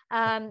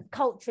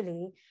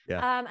 culturally.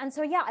 And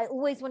so, I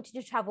always wanted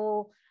to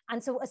travel.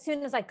 And so as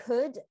soon as I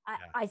could,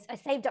 I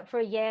saved up for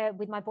a year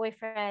with my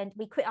boyfriend.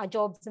 We quit our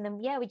jobs, and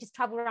then, we just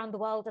traveled around the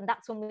world. And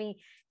that's when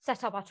we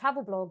set up our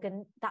travel blog.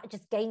 And that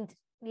just gained,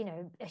 you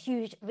know, a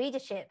huge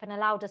readership and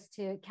allowed us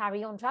to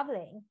carry on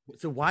traveling.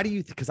 So why do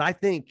you, because I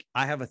think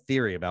I have a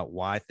theory about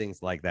why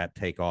things like that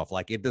take off.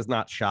 Like, it does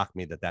not shock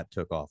me that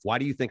took off. Why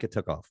do you think it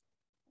took off?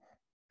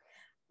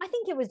 I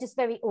think it was just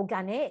very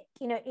organic.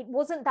 You know, it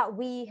wasn't that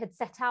we had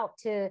set out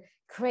to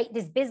create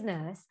this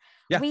business.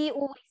 We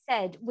always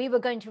said we were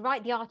going to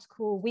write the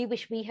article we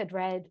wish we had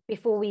read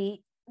before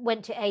we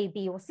went to A,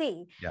 B, or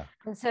C.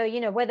 And so, you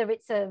know, whether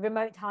it's a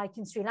remote hike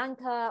in Sri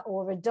Lanka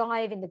or a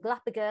dive in the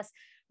Galapagos,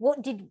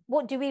 what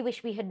do we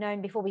wish we had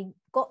known before we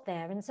got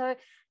there? And so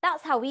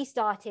that's how we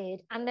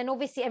started. And then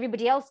obviously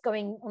everybody else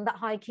going on that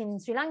hike in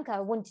Sri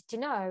Lanka wanted to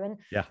know.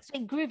 And so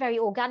it grew very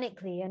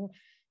organically. And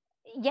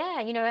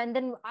you know, and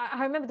then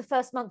I remember the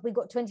first month we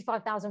got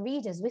 25,000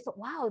 readers. We thought,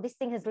 wow, this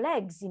thing has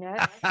legs, you know.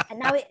 And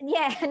now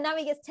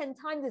it gets 10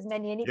 times as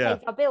many, and it pays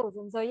our bills.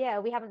 And so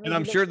we haven't. And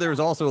I'm sure there's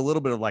also a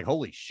little bit of like,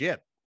 holy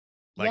shit,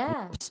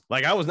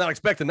 like I was not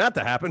expecting that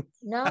to happen.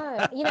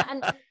 No, you know,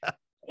 and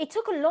it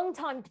took a long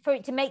time for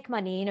it to make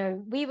money. You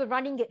know, we were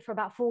running it for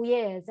about 4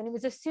 years, and it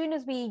was as soon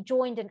as we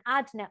joined an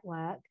ad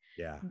network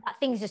that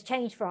things just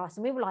changed for us.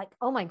 And we were like,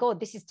 oh my God,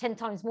 this is 10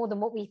 times more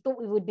than what we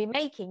thought we would be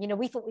making. You know,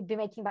 we thought we'd be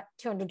making about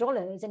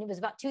 $200, and it was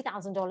about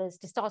 $2,000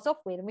 to start off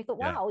with. And we thought,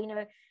 wow, you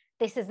know,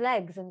 this is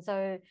legs. And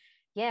so,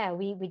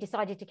 we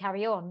decided to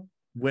carry on.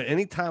 When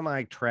anytime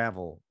I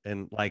travel,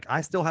 and like,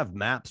 I still have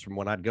maps from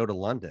when I'd go to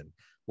London,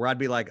 where I'd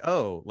be like,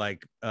 oh,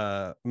 like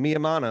Mia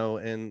Mano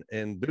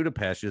in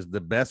Budapest is the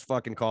best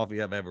fucking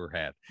coffee I've ever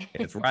had.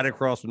 And it's right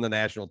across from the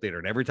National Theater.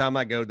 And every time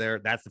I go there,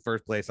 that's the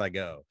first place I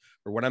go.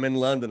 Or when I'm in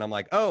London, I'm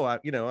like, oh, I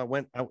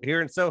went out here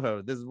in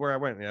Soho. This is where I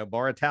went. You know,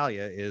 Bar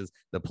Italia is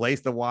the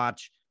place to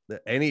watch.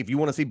 If you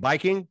want to see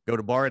biking, go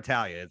to Bar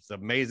Italia. It's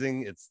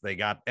amazing. They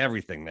got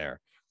everything there.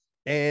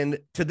 And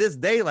to this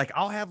day, like,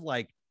 I'll have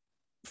like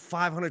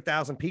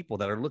 500,000 people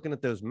that are looking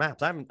at those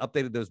maps. I haven't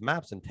updated those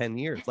maps in 10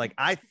 years. Like,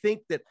 I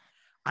think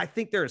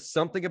there is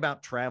something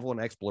about travel and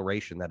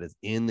exploration that is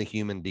in the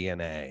human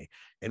DNA.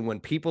 And when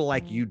people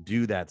like you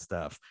do that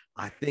stuff,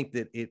 I think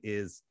that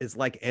it's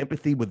like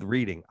empathy with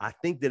reading. I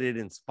think that it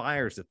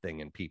inspires a thing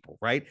in people,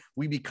 right?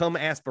 We become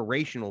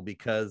aspirational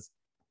because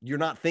you're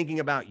not thinking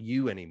about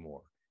you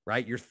anymore,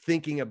 right? You're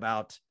thinking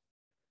about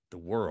the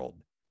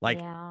world. Like,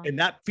 and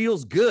that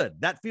feels good.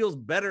 That feels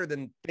better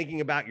than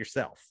thinking about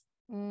yourself.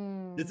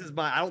 This is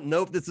I don't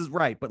know if this is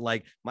right, but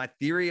like, my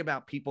theory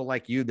about people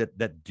like you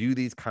that do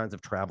these kinds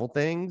of travel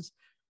things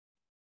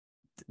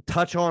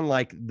touch on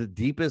like the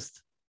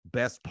deepest,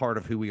 best part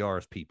of who we are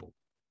as people.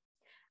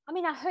 I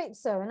mean, I hope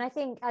so. And I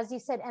think, as you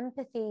said,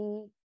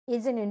 empathy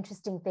is an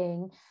interesting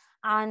thing.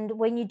 And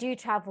when you do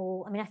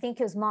travel, I mean, I think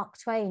it was Mark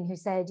Twain who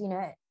said, you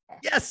know,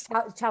 yes,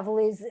 travel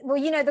is, well,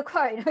 you know the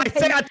quote.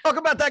 Okay? I talk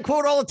about that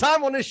quote all the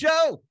time on this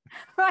show.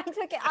 Right,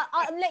 okay.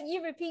 I'll let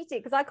you repeat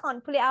it because I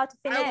can't pull it out of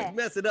thin air. I always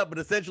mess it up, but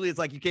essentially it's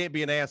like you can't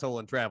be an asshole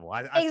and travel.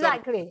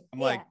 Exactly. I'm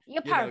like,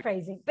 you're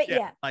paraphrasing, but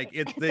like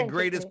it's the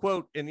greatest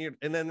quote, and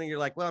then you're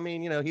like, well, I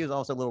mean, you know, he was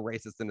also a little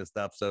racist in his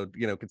stuff, so,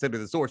 you know, consider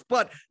the source.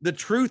 But the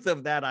truth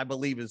of that, I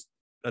believe, is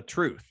a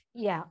truth.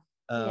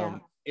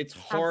 It's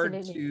hard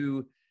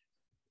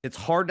it's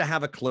hard to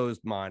have a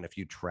closed mind if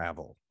you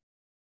travel.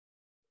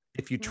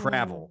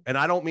 And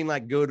I don't mean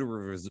like go to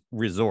a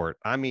resort.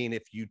 I mean,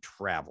 if you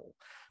travel,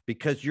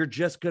 because you're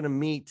just going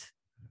to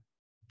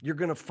you're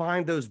going to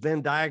find those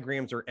Venn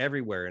diagrams are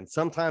everywhere. And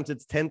sometimes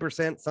it's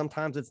 10%,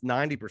 sometimes it's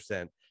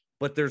 90%,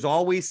 but there's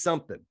always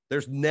something.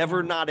 There's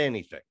never not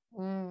anything.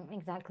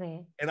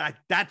 Exactly. And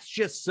that's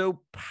just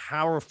so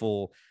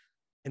powerful.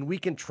 And we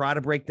can try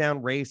to break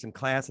down race and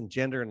class and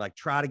gender and like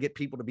try to get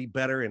people to be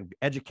better and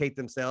educate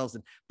themselves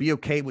and be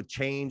okay with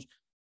change.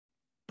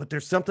 But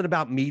there's something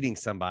about meeting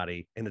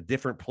somebody in a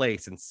different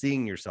place and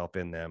seeing yourself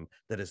in them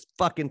that is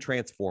fucking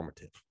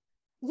transformative.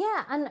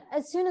 Yeah. And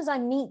as soon as I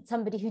meet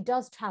somebody who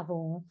does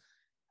travel,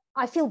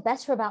 I feel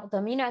better about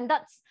them, you know, and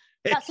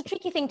that's a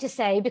tricky thing to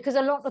say because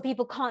a lot of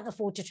people can't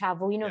afford to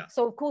travel, you know,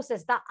 so of course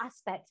there's that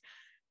aspect.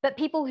 But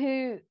people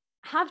who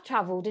have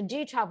traveled and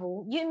do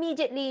travel, you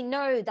immediately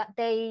know that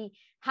they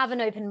have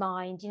an open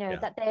mind,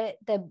 that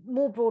they're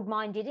more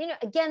broad-minded,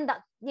 again,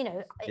 that,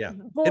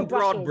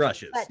 broad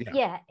brushes. But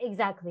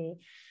exactly.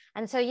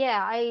 And so,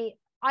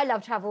 I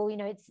love travel.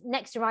 It's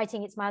next to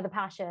writing, it's my other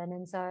passion.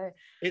 And so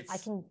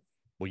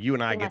you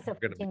and I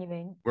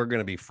we're going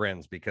to be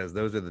friends, because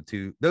those are the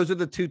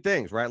two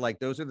things, right? Like,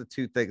 those are the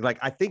two things. Like,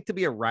 I think to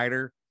be a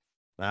writer,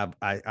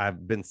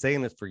 I've been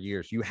saying this for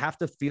years, you have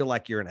to feel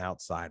like you're an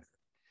outsider,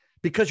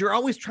 because you're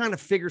always trying to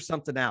figure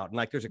something out. And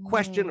like, there's a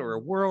question or a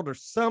world or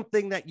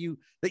something that you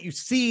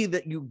see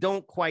that you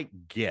don't quite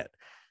get,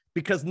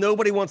 because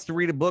nobody wants to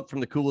read a book from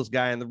the coolest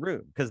guy in the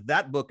room. Because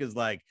that book is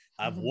like,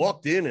 I've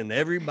walked in and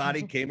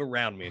everybody came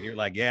around me. And you're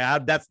like, yeah,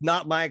 that's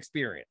not my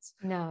experience.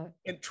 No.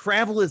 And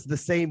travel is the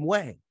same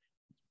way.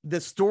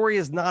 The story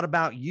is not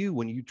about you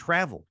when you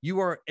travel. You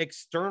are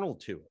external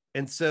to it.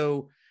 And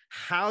so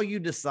how you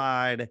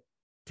decide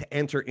to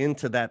enter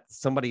into that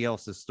somebody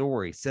else's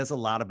story says a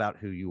lot about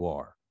who you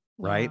are,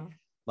 right?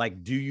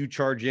 Like, do you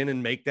charge in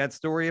and make that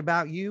story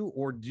about you,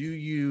 or do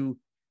you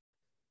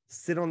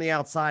sit on the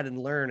outside and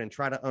learn and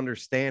try to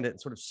understand it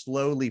and sort of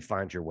slowly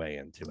find your way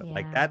into it?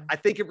 Like that, I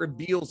think it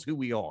reveals who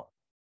we are.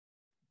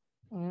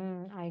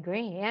 I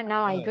agree.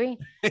 I agree.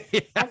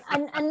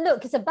 And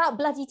look, it's about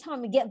bloody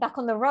time we get back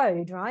on the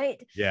road,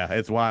 right? Yeah,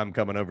 it's why I'm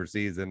coming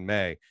overseas in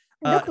May.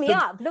 Look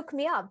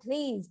me up,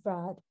 please,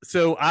 Brad.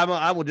 So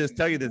I will just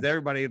tell you this,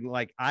 everybody,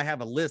 like, I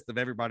have a list of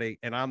everybody,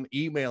 and I'm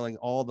emailing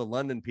all the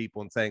London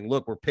people and saying,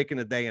 look, we're picking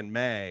a day in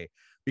May,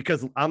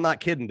 because I'm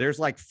not kidding. There's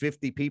like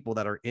 50 people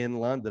that are in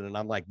London, and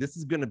I'm like, this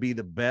is going to be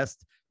the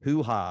best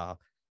hoo-ha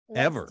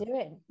ever.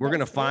 We're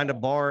going to find a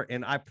bar,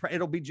 and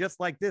it'll be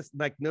just like this.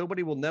 Like,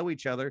 nobody will know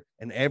each other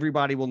and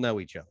everybody will know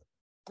each other.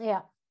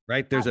 Yeah.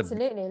 Right.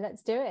 Absolutely.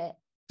 Let's do it.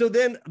 So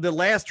then the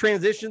last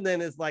transition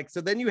then is like,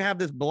 so then you have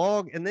this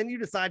blog, and then you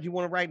decide you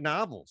want to write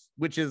novels,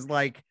 which is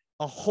like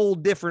a whole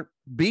different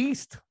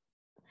beast.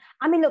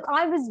 I mean, look,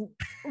 I was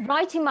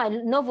writing my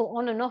novel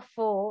on and off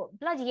for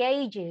bloody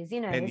ages,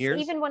 10 years?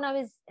 Even when I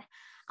was,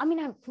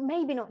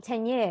 maybe not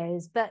 10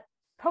 years, but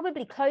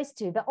probably close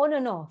to, but on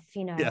and off,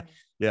 Yeah.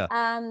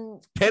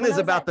 10 is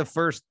about the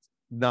first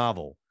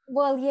novel.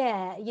 Well,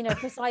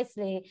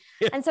 precisely.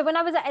 And so when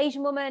I was an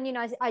Asian woman,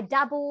 I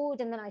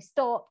dabbled, and then I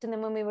stopped. And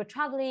then when we were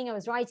traveling, I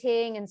was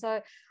writing. And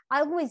so I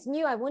always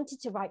knew I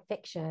wanted to write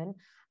fiction.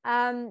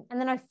 And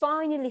then I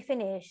finally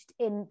finished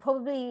in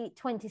probably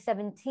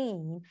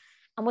 2017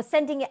 and was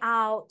sending it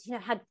out,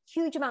 had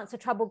huge amounts of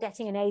trouble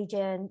getting an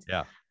agent.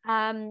 Yeah.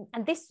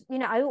 And this,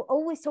 I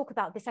always talk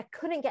about this. I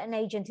couldn't get an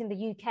agent in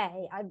the UK.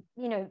 I,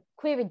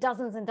 queried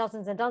dozens and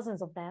dozens and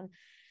dozens of them.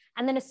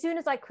 And then as soon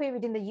as I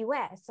queried in the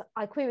US,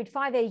 I queried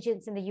 5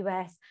 agents in the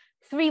US,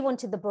 3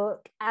 wanted the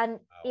book. And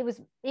it was,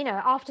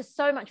 after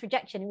so much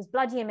rejection, it was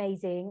bloody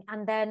amazing.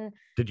 And then...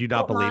 Did you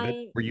not believe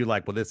it? Were you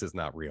like, well, this is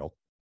not real?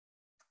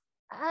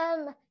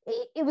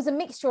 It was a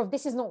mixture of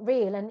this is not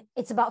real and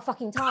it's about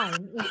fucking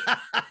time.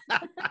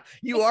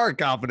 You are a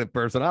confident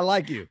person. I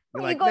like you.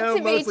 You're like, no,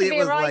 mostly it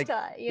was like,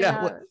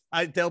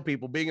 I tell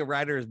people being a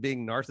writer is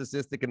being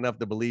narcissistic enough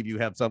to believe you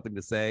have something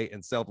to say,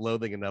 and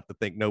self-loathing enough to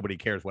think nobody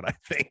cares what I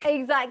think.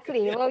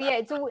 Exactly. Well,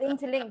 it's all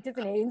interlinked,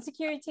 isn't it?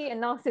 Insecurity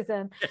and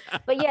narcissism.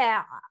 But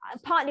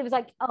partly it was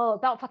like,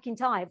 about fucking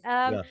time.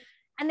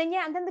 And then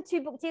the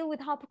 2-book deal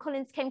with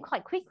HarperCollins came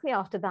quite quickly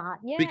after that.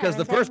 Yeah. Because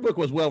the first book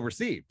was well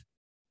received.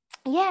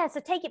 Yeah, so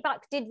Take It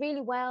Back did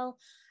really well.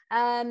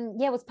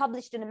 Was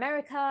published in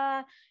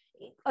America.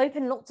 It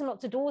opened lots and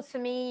lots of doors for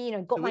me.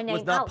 Got my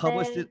name out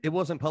there. It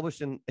wasn't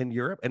published in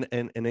Europe and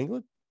in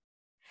England.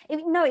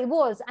 No, it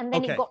was, and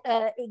then it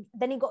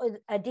got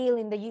a deal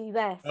in the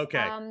US.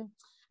 Okay.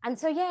 And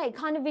so it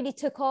kind of really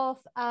took off.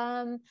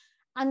 And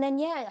then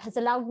it has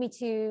allowed me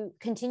to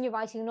continue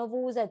writing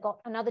novels. I got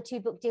another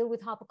 2-book deal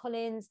with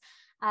HarperCollins.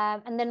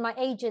 And then my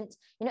agent,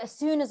 as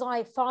soon as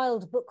I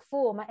filed book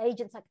 4, my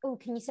agent's like, oh,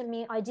 can you send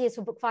me ideas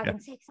for book 5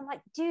 and 6? I'm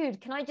like, dude,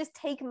 can I just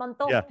take a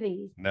month off,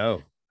 please?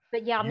 No.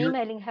 But I'm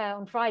emailing her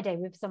on Friday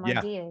with some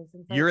ideas.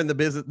 And so you're in the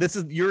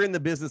business. You're in the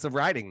business of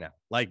writing now.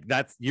 Like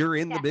you're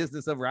in the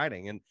business of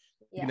writing. And,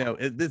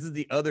 this is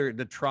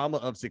the trauma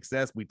of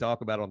success we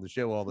talk about on the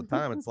show all the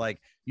time. It's like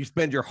you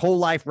spend your whole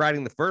life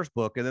writing the first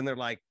book, and then they're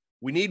like,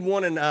 we need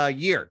one in a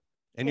year.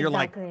 And you're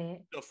like,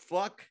 the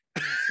fuck?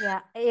 Yeah,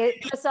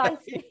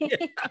 precisely.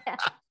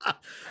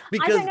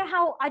 Because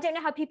I don't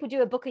know how people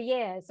do a book a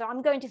year, so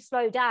I'm going to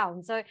slow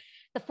down. So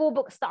the 4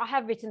 books that I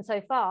have written so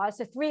far,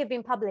 so 3 have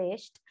been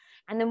published,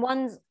 and then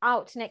 1's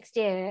out next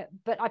year.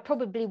 But I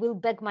probably will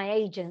beg my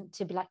agent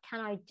to be like,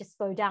 can I just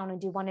slow down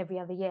and do 1 every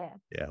other year?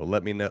 Yeah, well,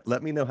 let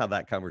me know how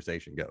that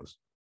conversation goes.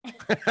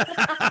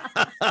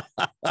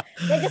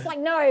 They're just like,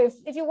 no,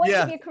 if you want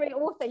to be a career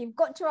author, you've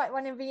got to write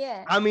 1 every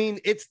year. I mean,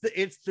 it's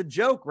the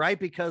joke, right?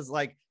 Because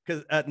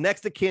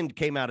Next of Kin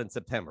came out in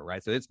September,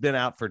 right? So it's been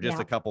out for just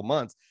a couple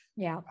months.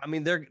 Yeah. I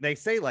mean, they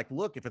say like,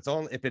 look, if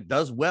it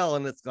does well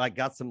and it's like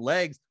got some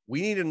legs,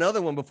 we need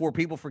another one before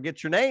people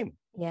forget your name.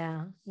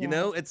 Yeah.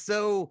 It's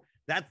so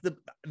that's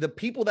the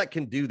people that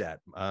can do that.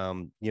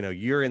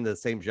 You're in the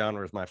same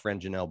genre as my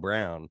friend Janelle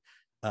Brown.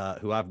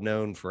 who I've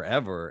known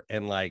forever.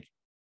 And like,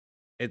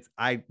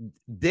 I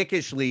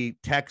dickishly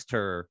text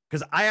her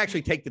because I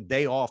actually take the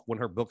day off when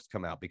her books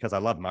come out because I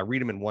love them. I read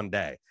them in one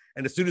day.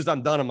 And as soon as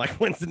I'm done, I'm like,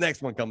 when's the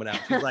next one coming out?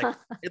 She's like,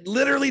 it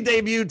literally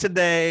debuted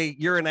today.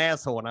 You're an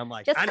asshole. And I'm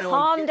like, just I know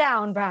calm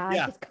down, Brad.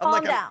 Yeah. Just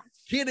calm down. I'm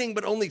kidding,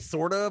 but only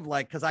sort of,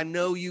 like, because I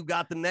know you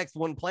got the next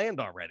one planned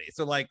already.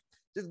 So like,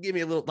 just give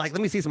me a little, like,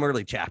 let me see some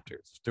early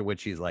chapters. To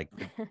which she's like,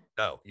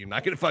 no, you're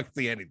not going to fucking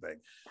see anything.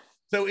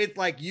 So it's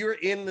like, you're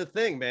in the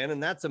thing, man.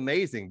 And that's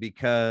amazing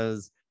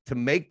because to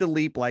make the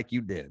leap like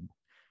you did,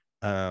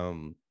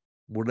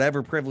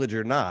 whatever privilege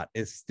or not,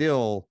 is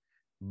still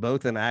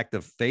both an act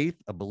of faith,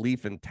 a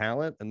belief in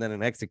talent, and then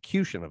an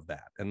execution of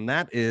that. And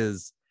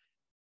that's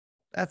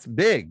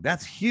big.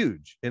 That's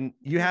huge. And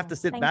you have to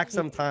sit back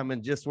sometime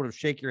and just sort of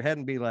shake your head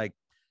and be like,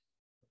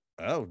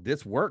 oh,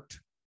 this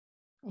worked.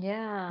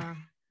 Yeah.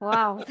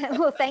 Wow.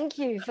 Well, thank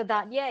you for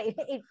that. Yeah,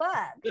 it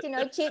worked. You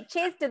know,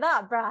 cheers to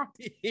that, Brad.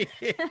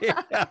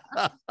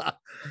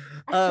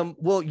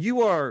 Well,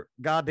 you are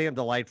goddamn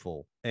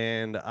delightful.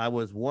 And I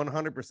was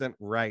 100%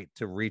 right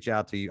to reach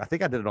out to you. I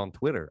think I did it on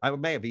Twitter. I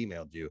may have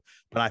emailed you,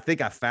 but I think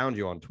I found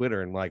you on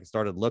Twitter and like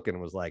started looking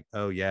and was like,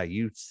 oh yeah,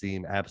 you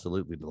seem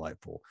absolutely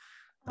delightful.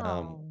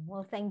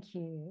 Well, thank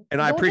you. And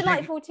You're I appreciate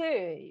delightful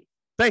too.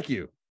 Thank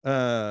you.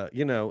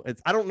 You know,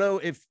 I don't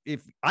know if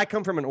I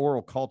come from an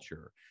oral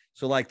culture.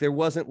 So like, it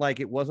wasn't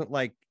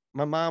like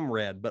my mom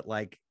read, but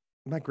like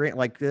my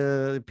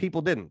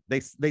people didn't.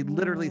 They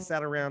literally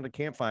sat around a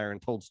campfire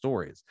and told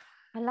stories.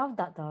 I love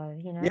that though,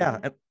 you know. Yeah,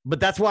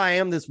 but that's why I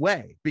am this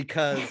way,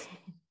 because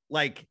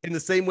like in the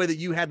same way that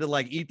you had to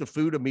like eat the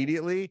food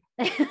immediately,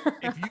 if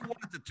you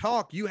wanted to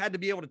talk, you had to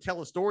be able to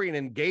tell a story and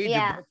engage a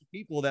bunch of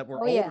people that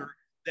were older,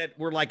 that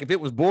were like, if it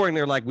was boring,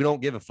 they're like, we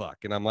don't give a fuck.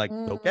 And I'm like,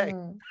 okay.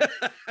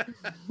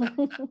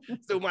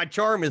 So my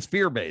charm is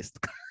fear-based.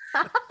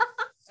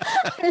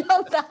 I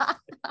love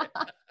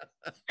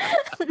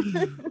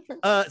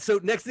that. So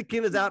Next of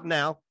Kin is out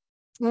now.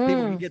 People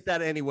can get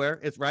that anywhere.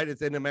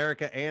 It's in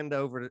America and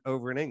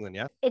over in England.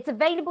 Yeah, it's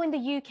available in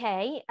the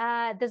UK.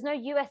 There's no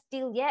US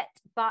deal yet,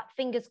 but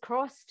fingers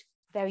crossed,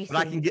 very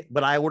soon.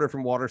 But I order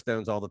from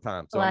Waterstones all the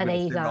time, so I'm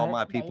going to send all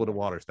my people to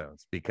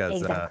Waterstones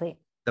because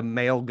the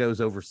mail goes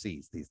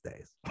overseas these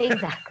days.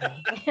 Exactly.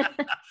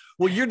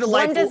 Well, you're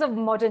delightful. Wonders of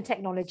modern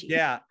technology.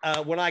 Yeah.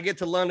 When I get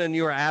to London,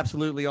 you are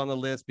absolutely on the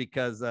list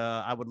because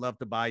I would love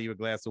to buy you a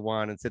glass of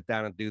wine and sit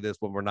down and do this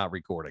when we're not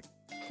recording.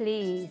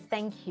 Please.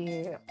 Thank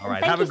you. All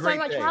right. Thank you so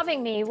much for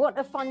having me. What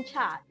a fun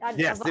chat. I've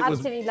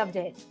absolutely loved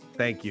it.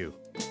 Thank you.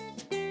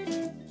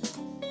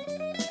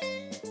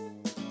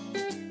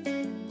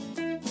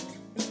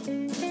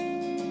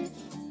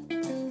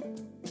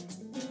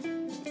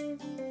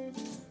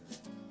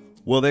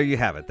 Well, there you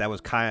have it. That was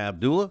Kaya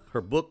Abdullah.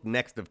 Her book,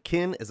 Next of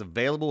Kin, is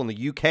available in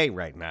the UK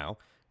right now.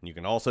 And you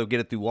can also get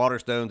it through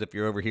Waterstones if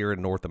you're over here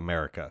in North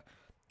America.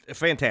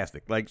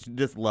 Fantastic. Like,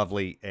 just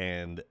lovely,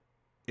 and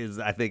is,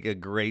 I think, a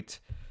great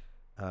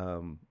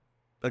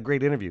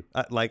interview.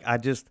 I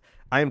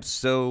am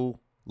so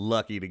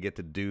lucky to get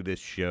to do this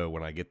show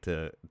when I get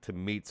to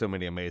meet so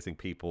many amazing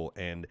people.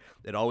 And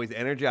it always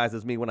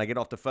energizes me when I get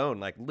off the phone.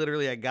 Like,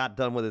 literally, I got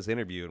done with this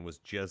interview and was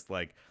just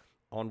like,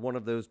 on one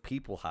of those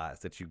people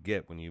highs that you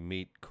get when you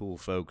meet cool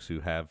folks who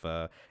have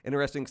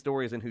interesting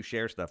stories and who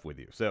share stuff with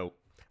you. So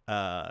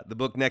the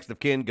book Next of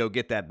Kin, go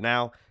get that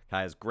now.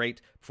 Kaya's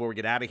great. Before we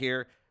get out of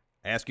here,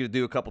 I ask you to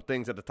do a couple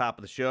things at the top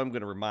of the show. I'm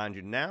going to remind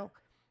you now.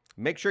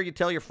 Make sure you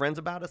tell your friends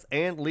about us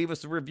and leave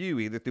us a review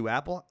either through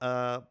Apple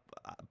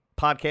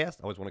Podcast.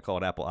 I always want to call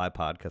it Apple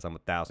iPod because I'm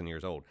 1,000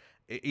 years old.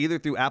 Either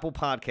through Apple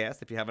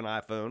Podcast if you have an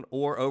iPhone,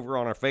 or over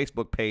on our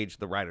Facebook page,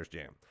 The Writers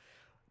Jam.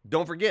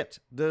 Don't forget,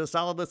 the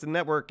Solid Listen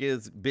Network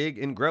is big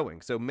and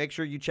growing, so make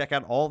sure you check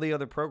out all the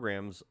other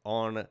programs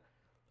on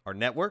our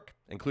network,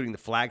 including the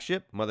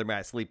flagship Mother May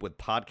I Sleep With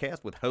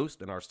podcast with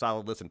host and our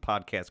Solid Listen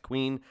podcast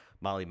queen,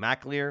 Molly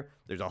McAleer.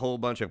 There's a whole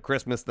bunch of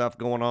Christmas stuff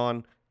going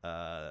on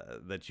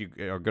that you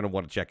are going to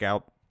want to check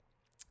out.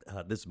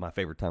 This is my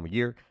favorite time of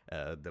year.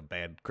 The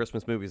bad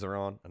Christmas movies are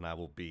on, and I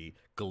will be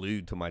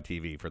glued to my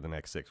TV for the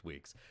next 6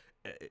 weeks.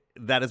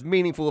 That is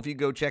meaningful. If you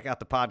go check out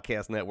the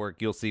podcast network,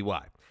 you'll see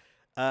why.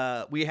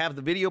 We have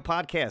the video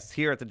podcasts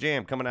here at the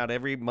Jam coming out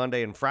every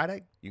Monday and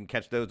Friday. You can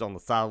catch those on the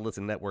Solid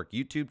Listen Network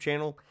YouTube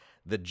channel.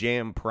 The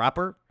Jam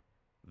proper,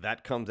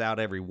 that comes out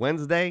every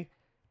Wednesday.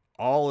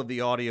 All of the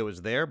audio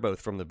is there,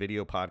 both from the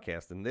video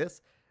podcast and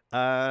this.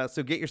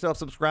 So get yourself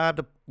subscribed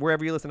to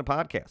wherever you listen to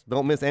podcasts.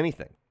 Don't miss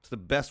anything. It's the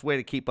best way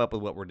to keep up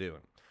with what we're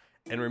doing.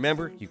 And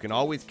remember, you can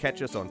always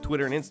catch us on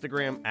Twitter and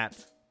Instagram at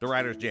The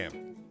Writers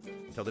Jam.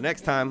 Until the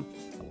next time,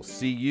 I will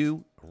see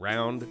you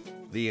around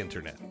the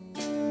internet.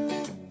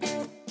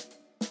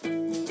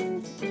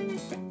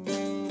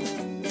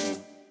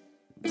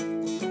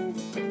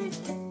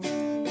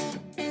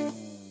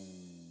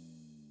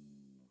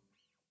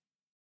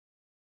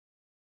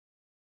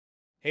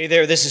 Hey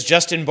there, this is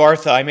Justin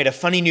Bartha. I made a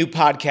funny new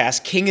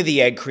podcast, King of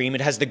the Egg Cream.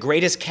 It has the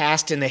greatest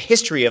cast in the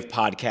history of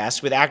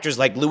podcasts with actors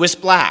like Louis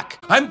Black.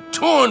 I'm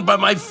torn by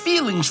my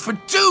feelings for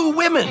two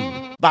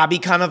women. Bobby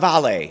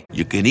Cannavale.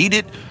 You can eat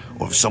it,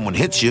 or if someone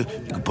hits you,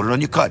 you can put it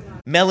on your cut.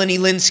 Melanie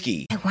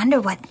Linsky. I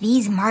wonder what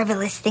these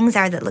marvelous things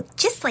are that look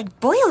just like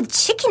boiled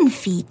chicken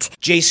feet.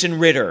 Jason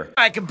Ritter.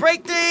 I can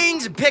break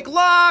things and pick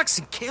locks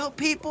and kill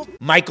people.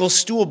 Michael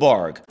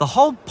Stuhlbarg. The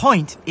whole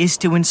point is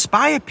to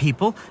inspire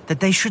people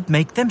that they should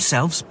make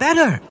themselves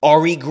better.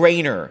 Ari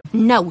Grainer.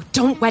 No,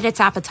 don't whet its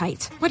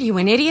appetite. What are you,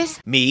 an idiot?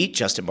 Me,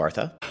 Justin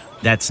Bartha.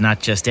 That's not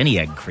just any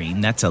egg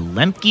cream, that's a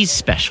Lemke's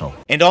special.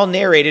 And all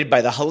narrated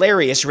by the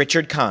hilarious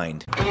Richard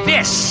Kind.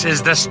 This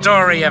is the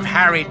story of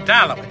Harry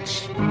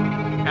Dalowitz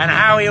and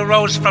how he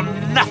rose from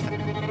nothing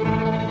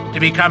to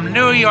become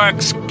New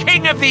York's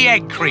King of the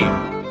Egg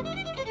Cream.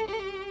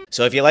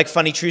 So if you like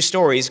funny true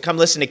stories, come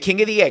listen to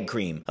King of the Egg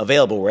Cream,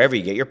 available wherever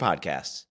you get your podcasts.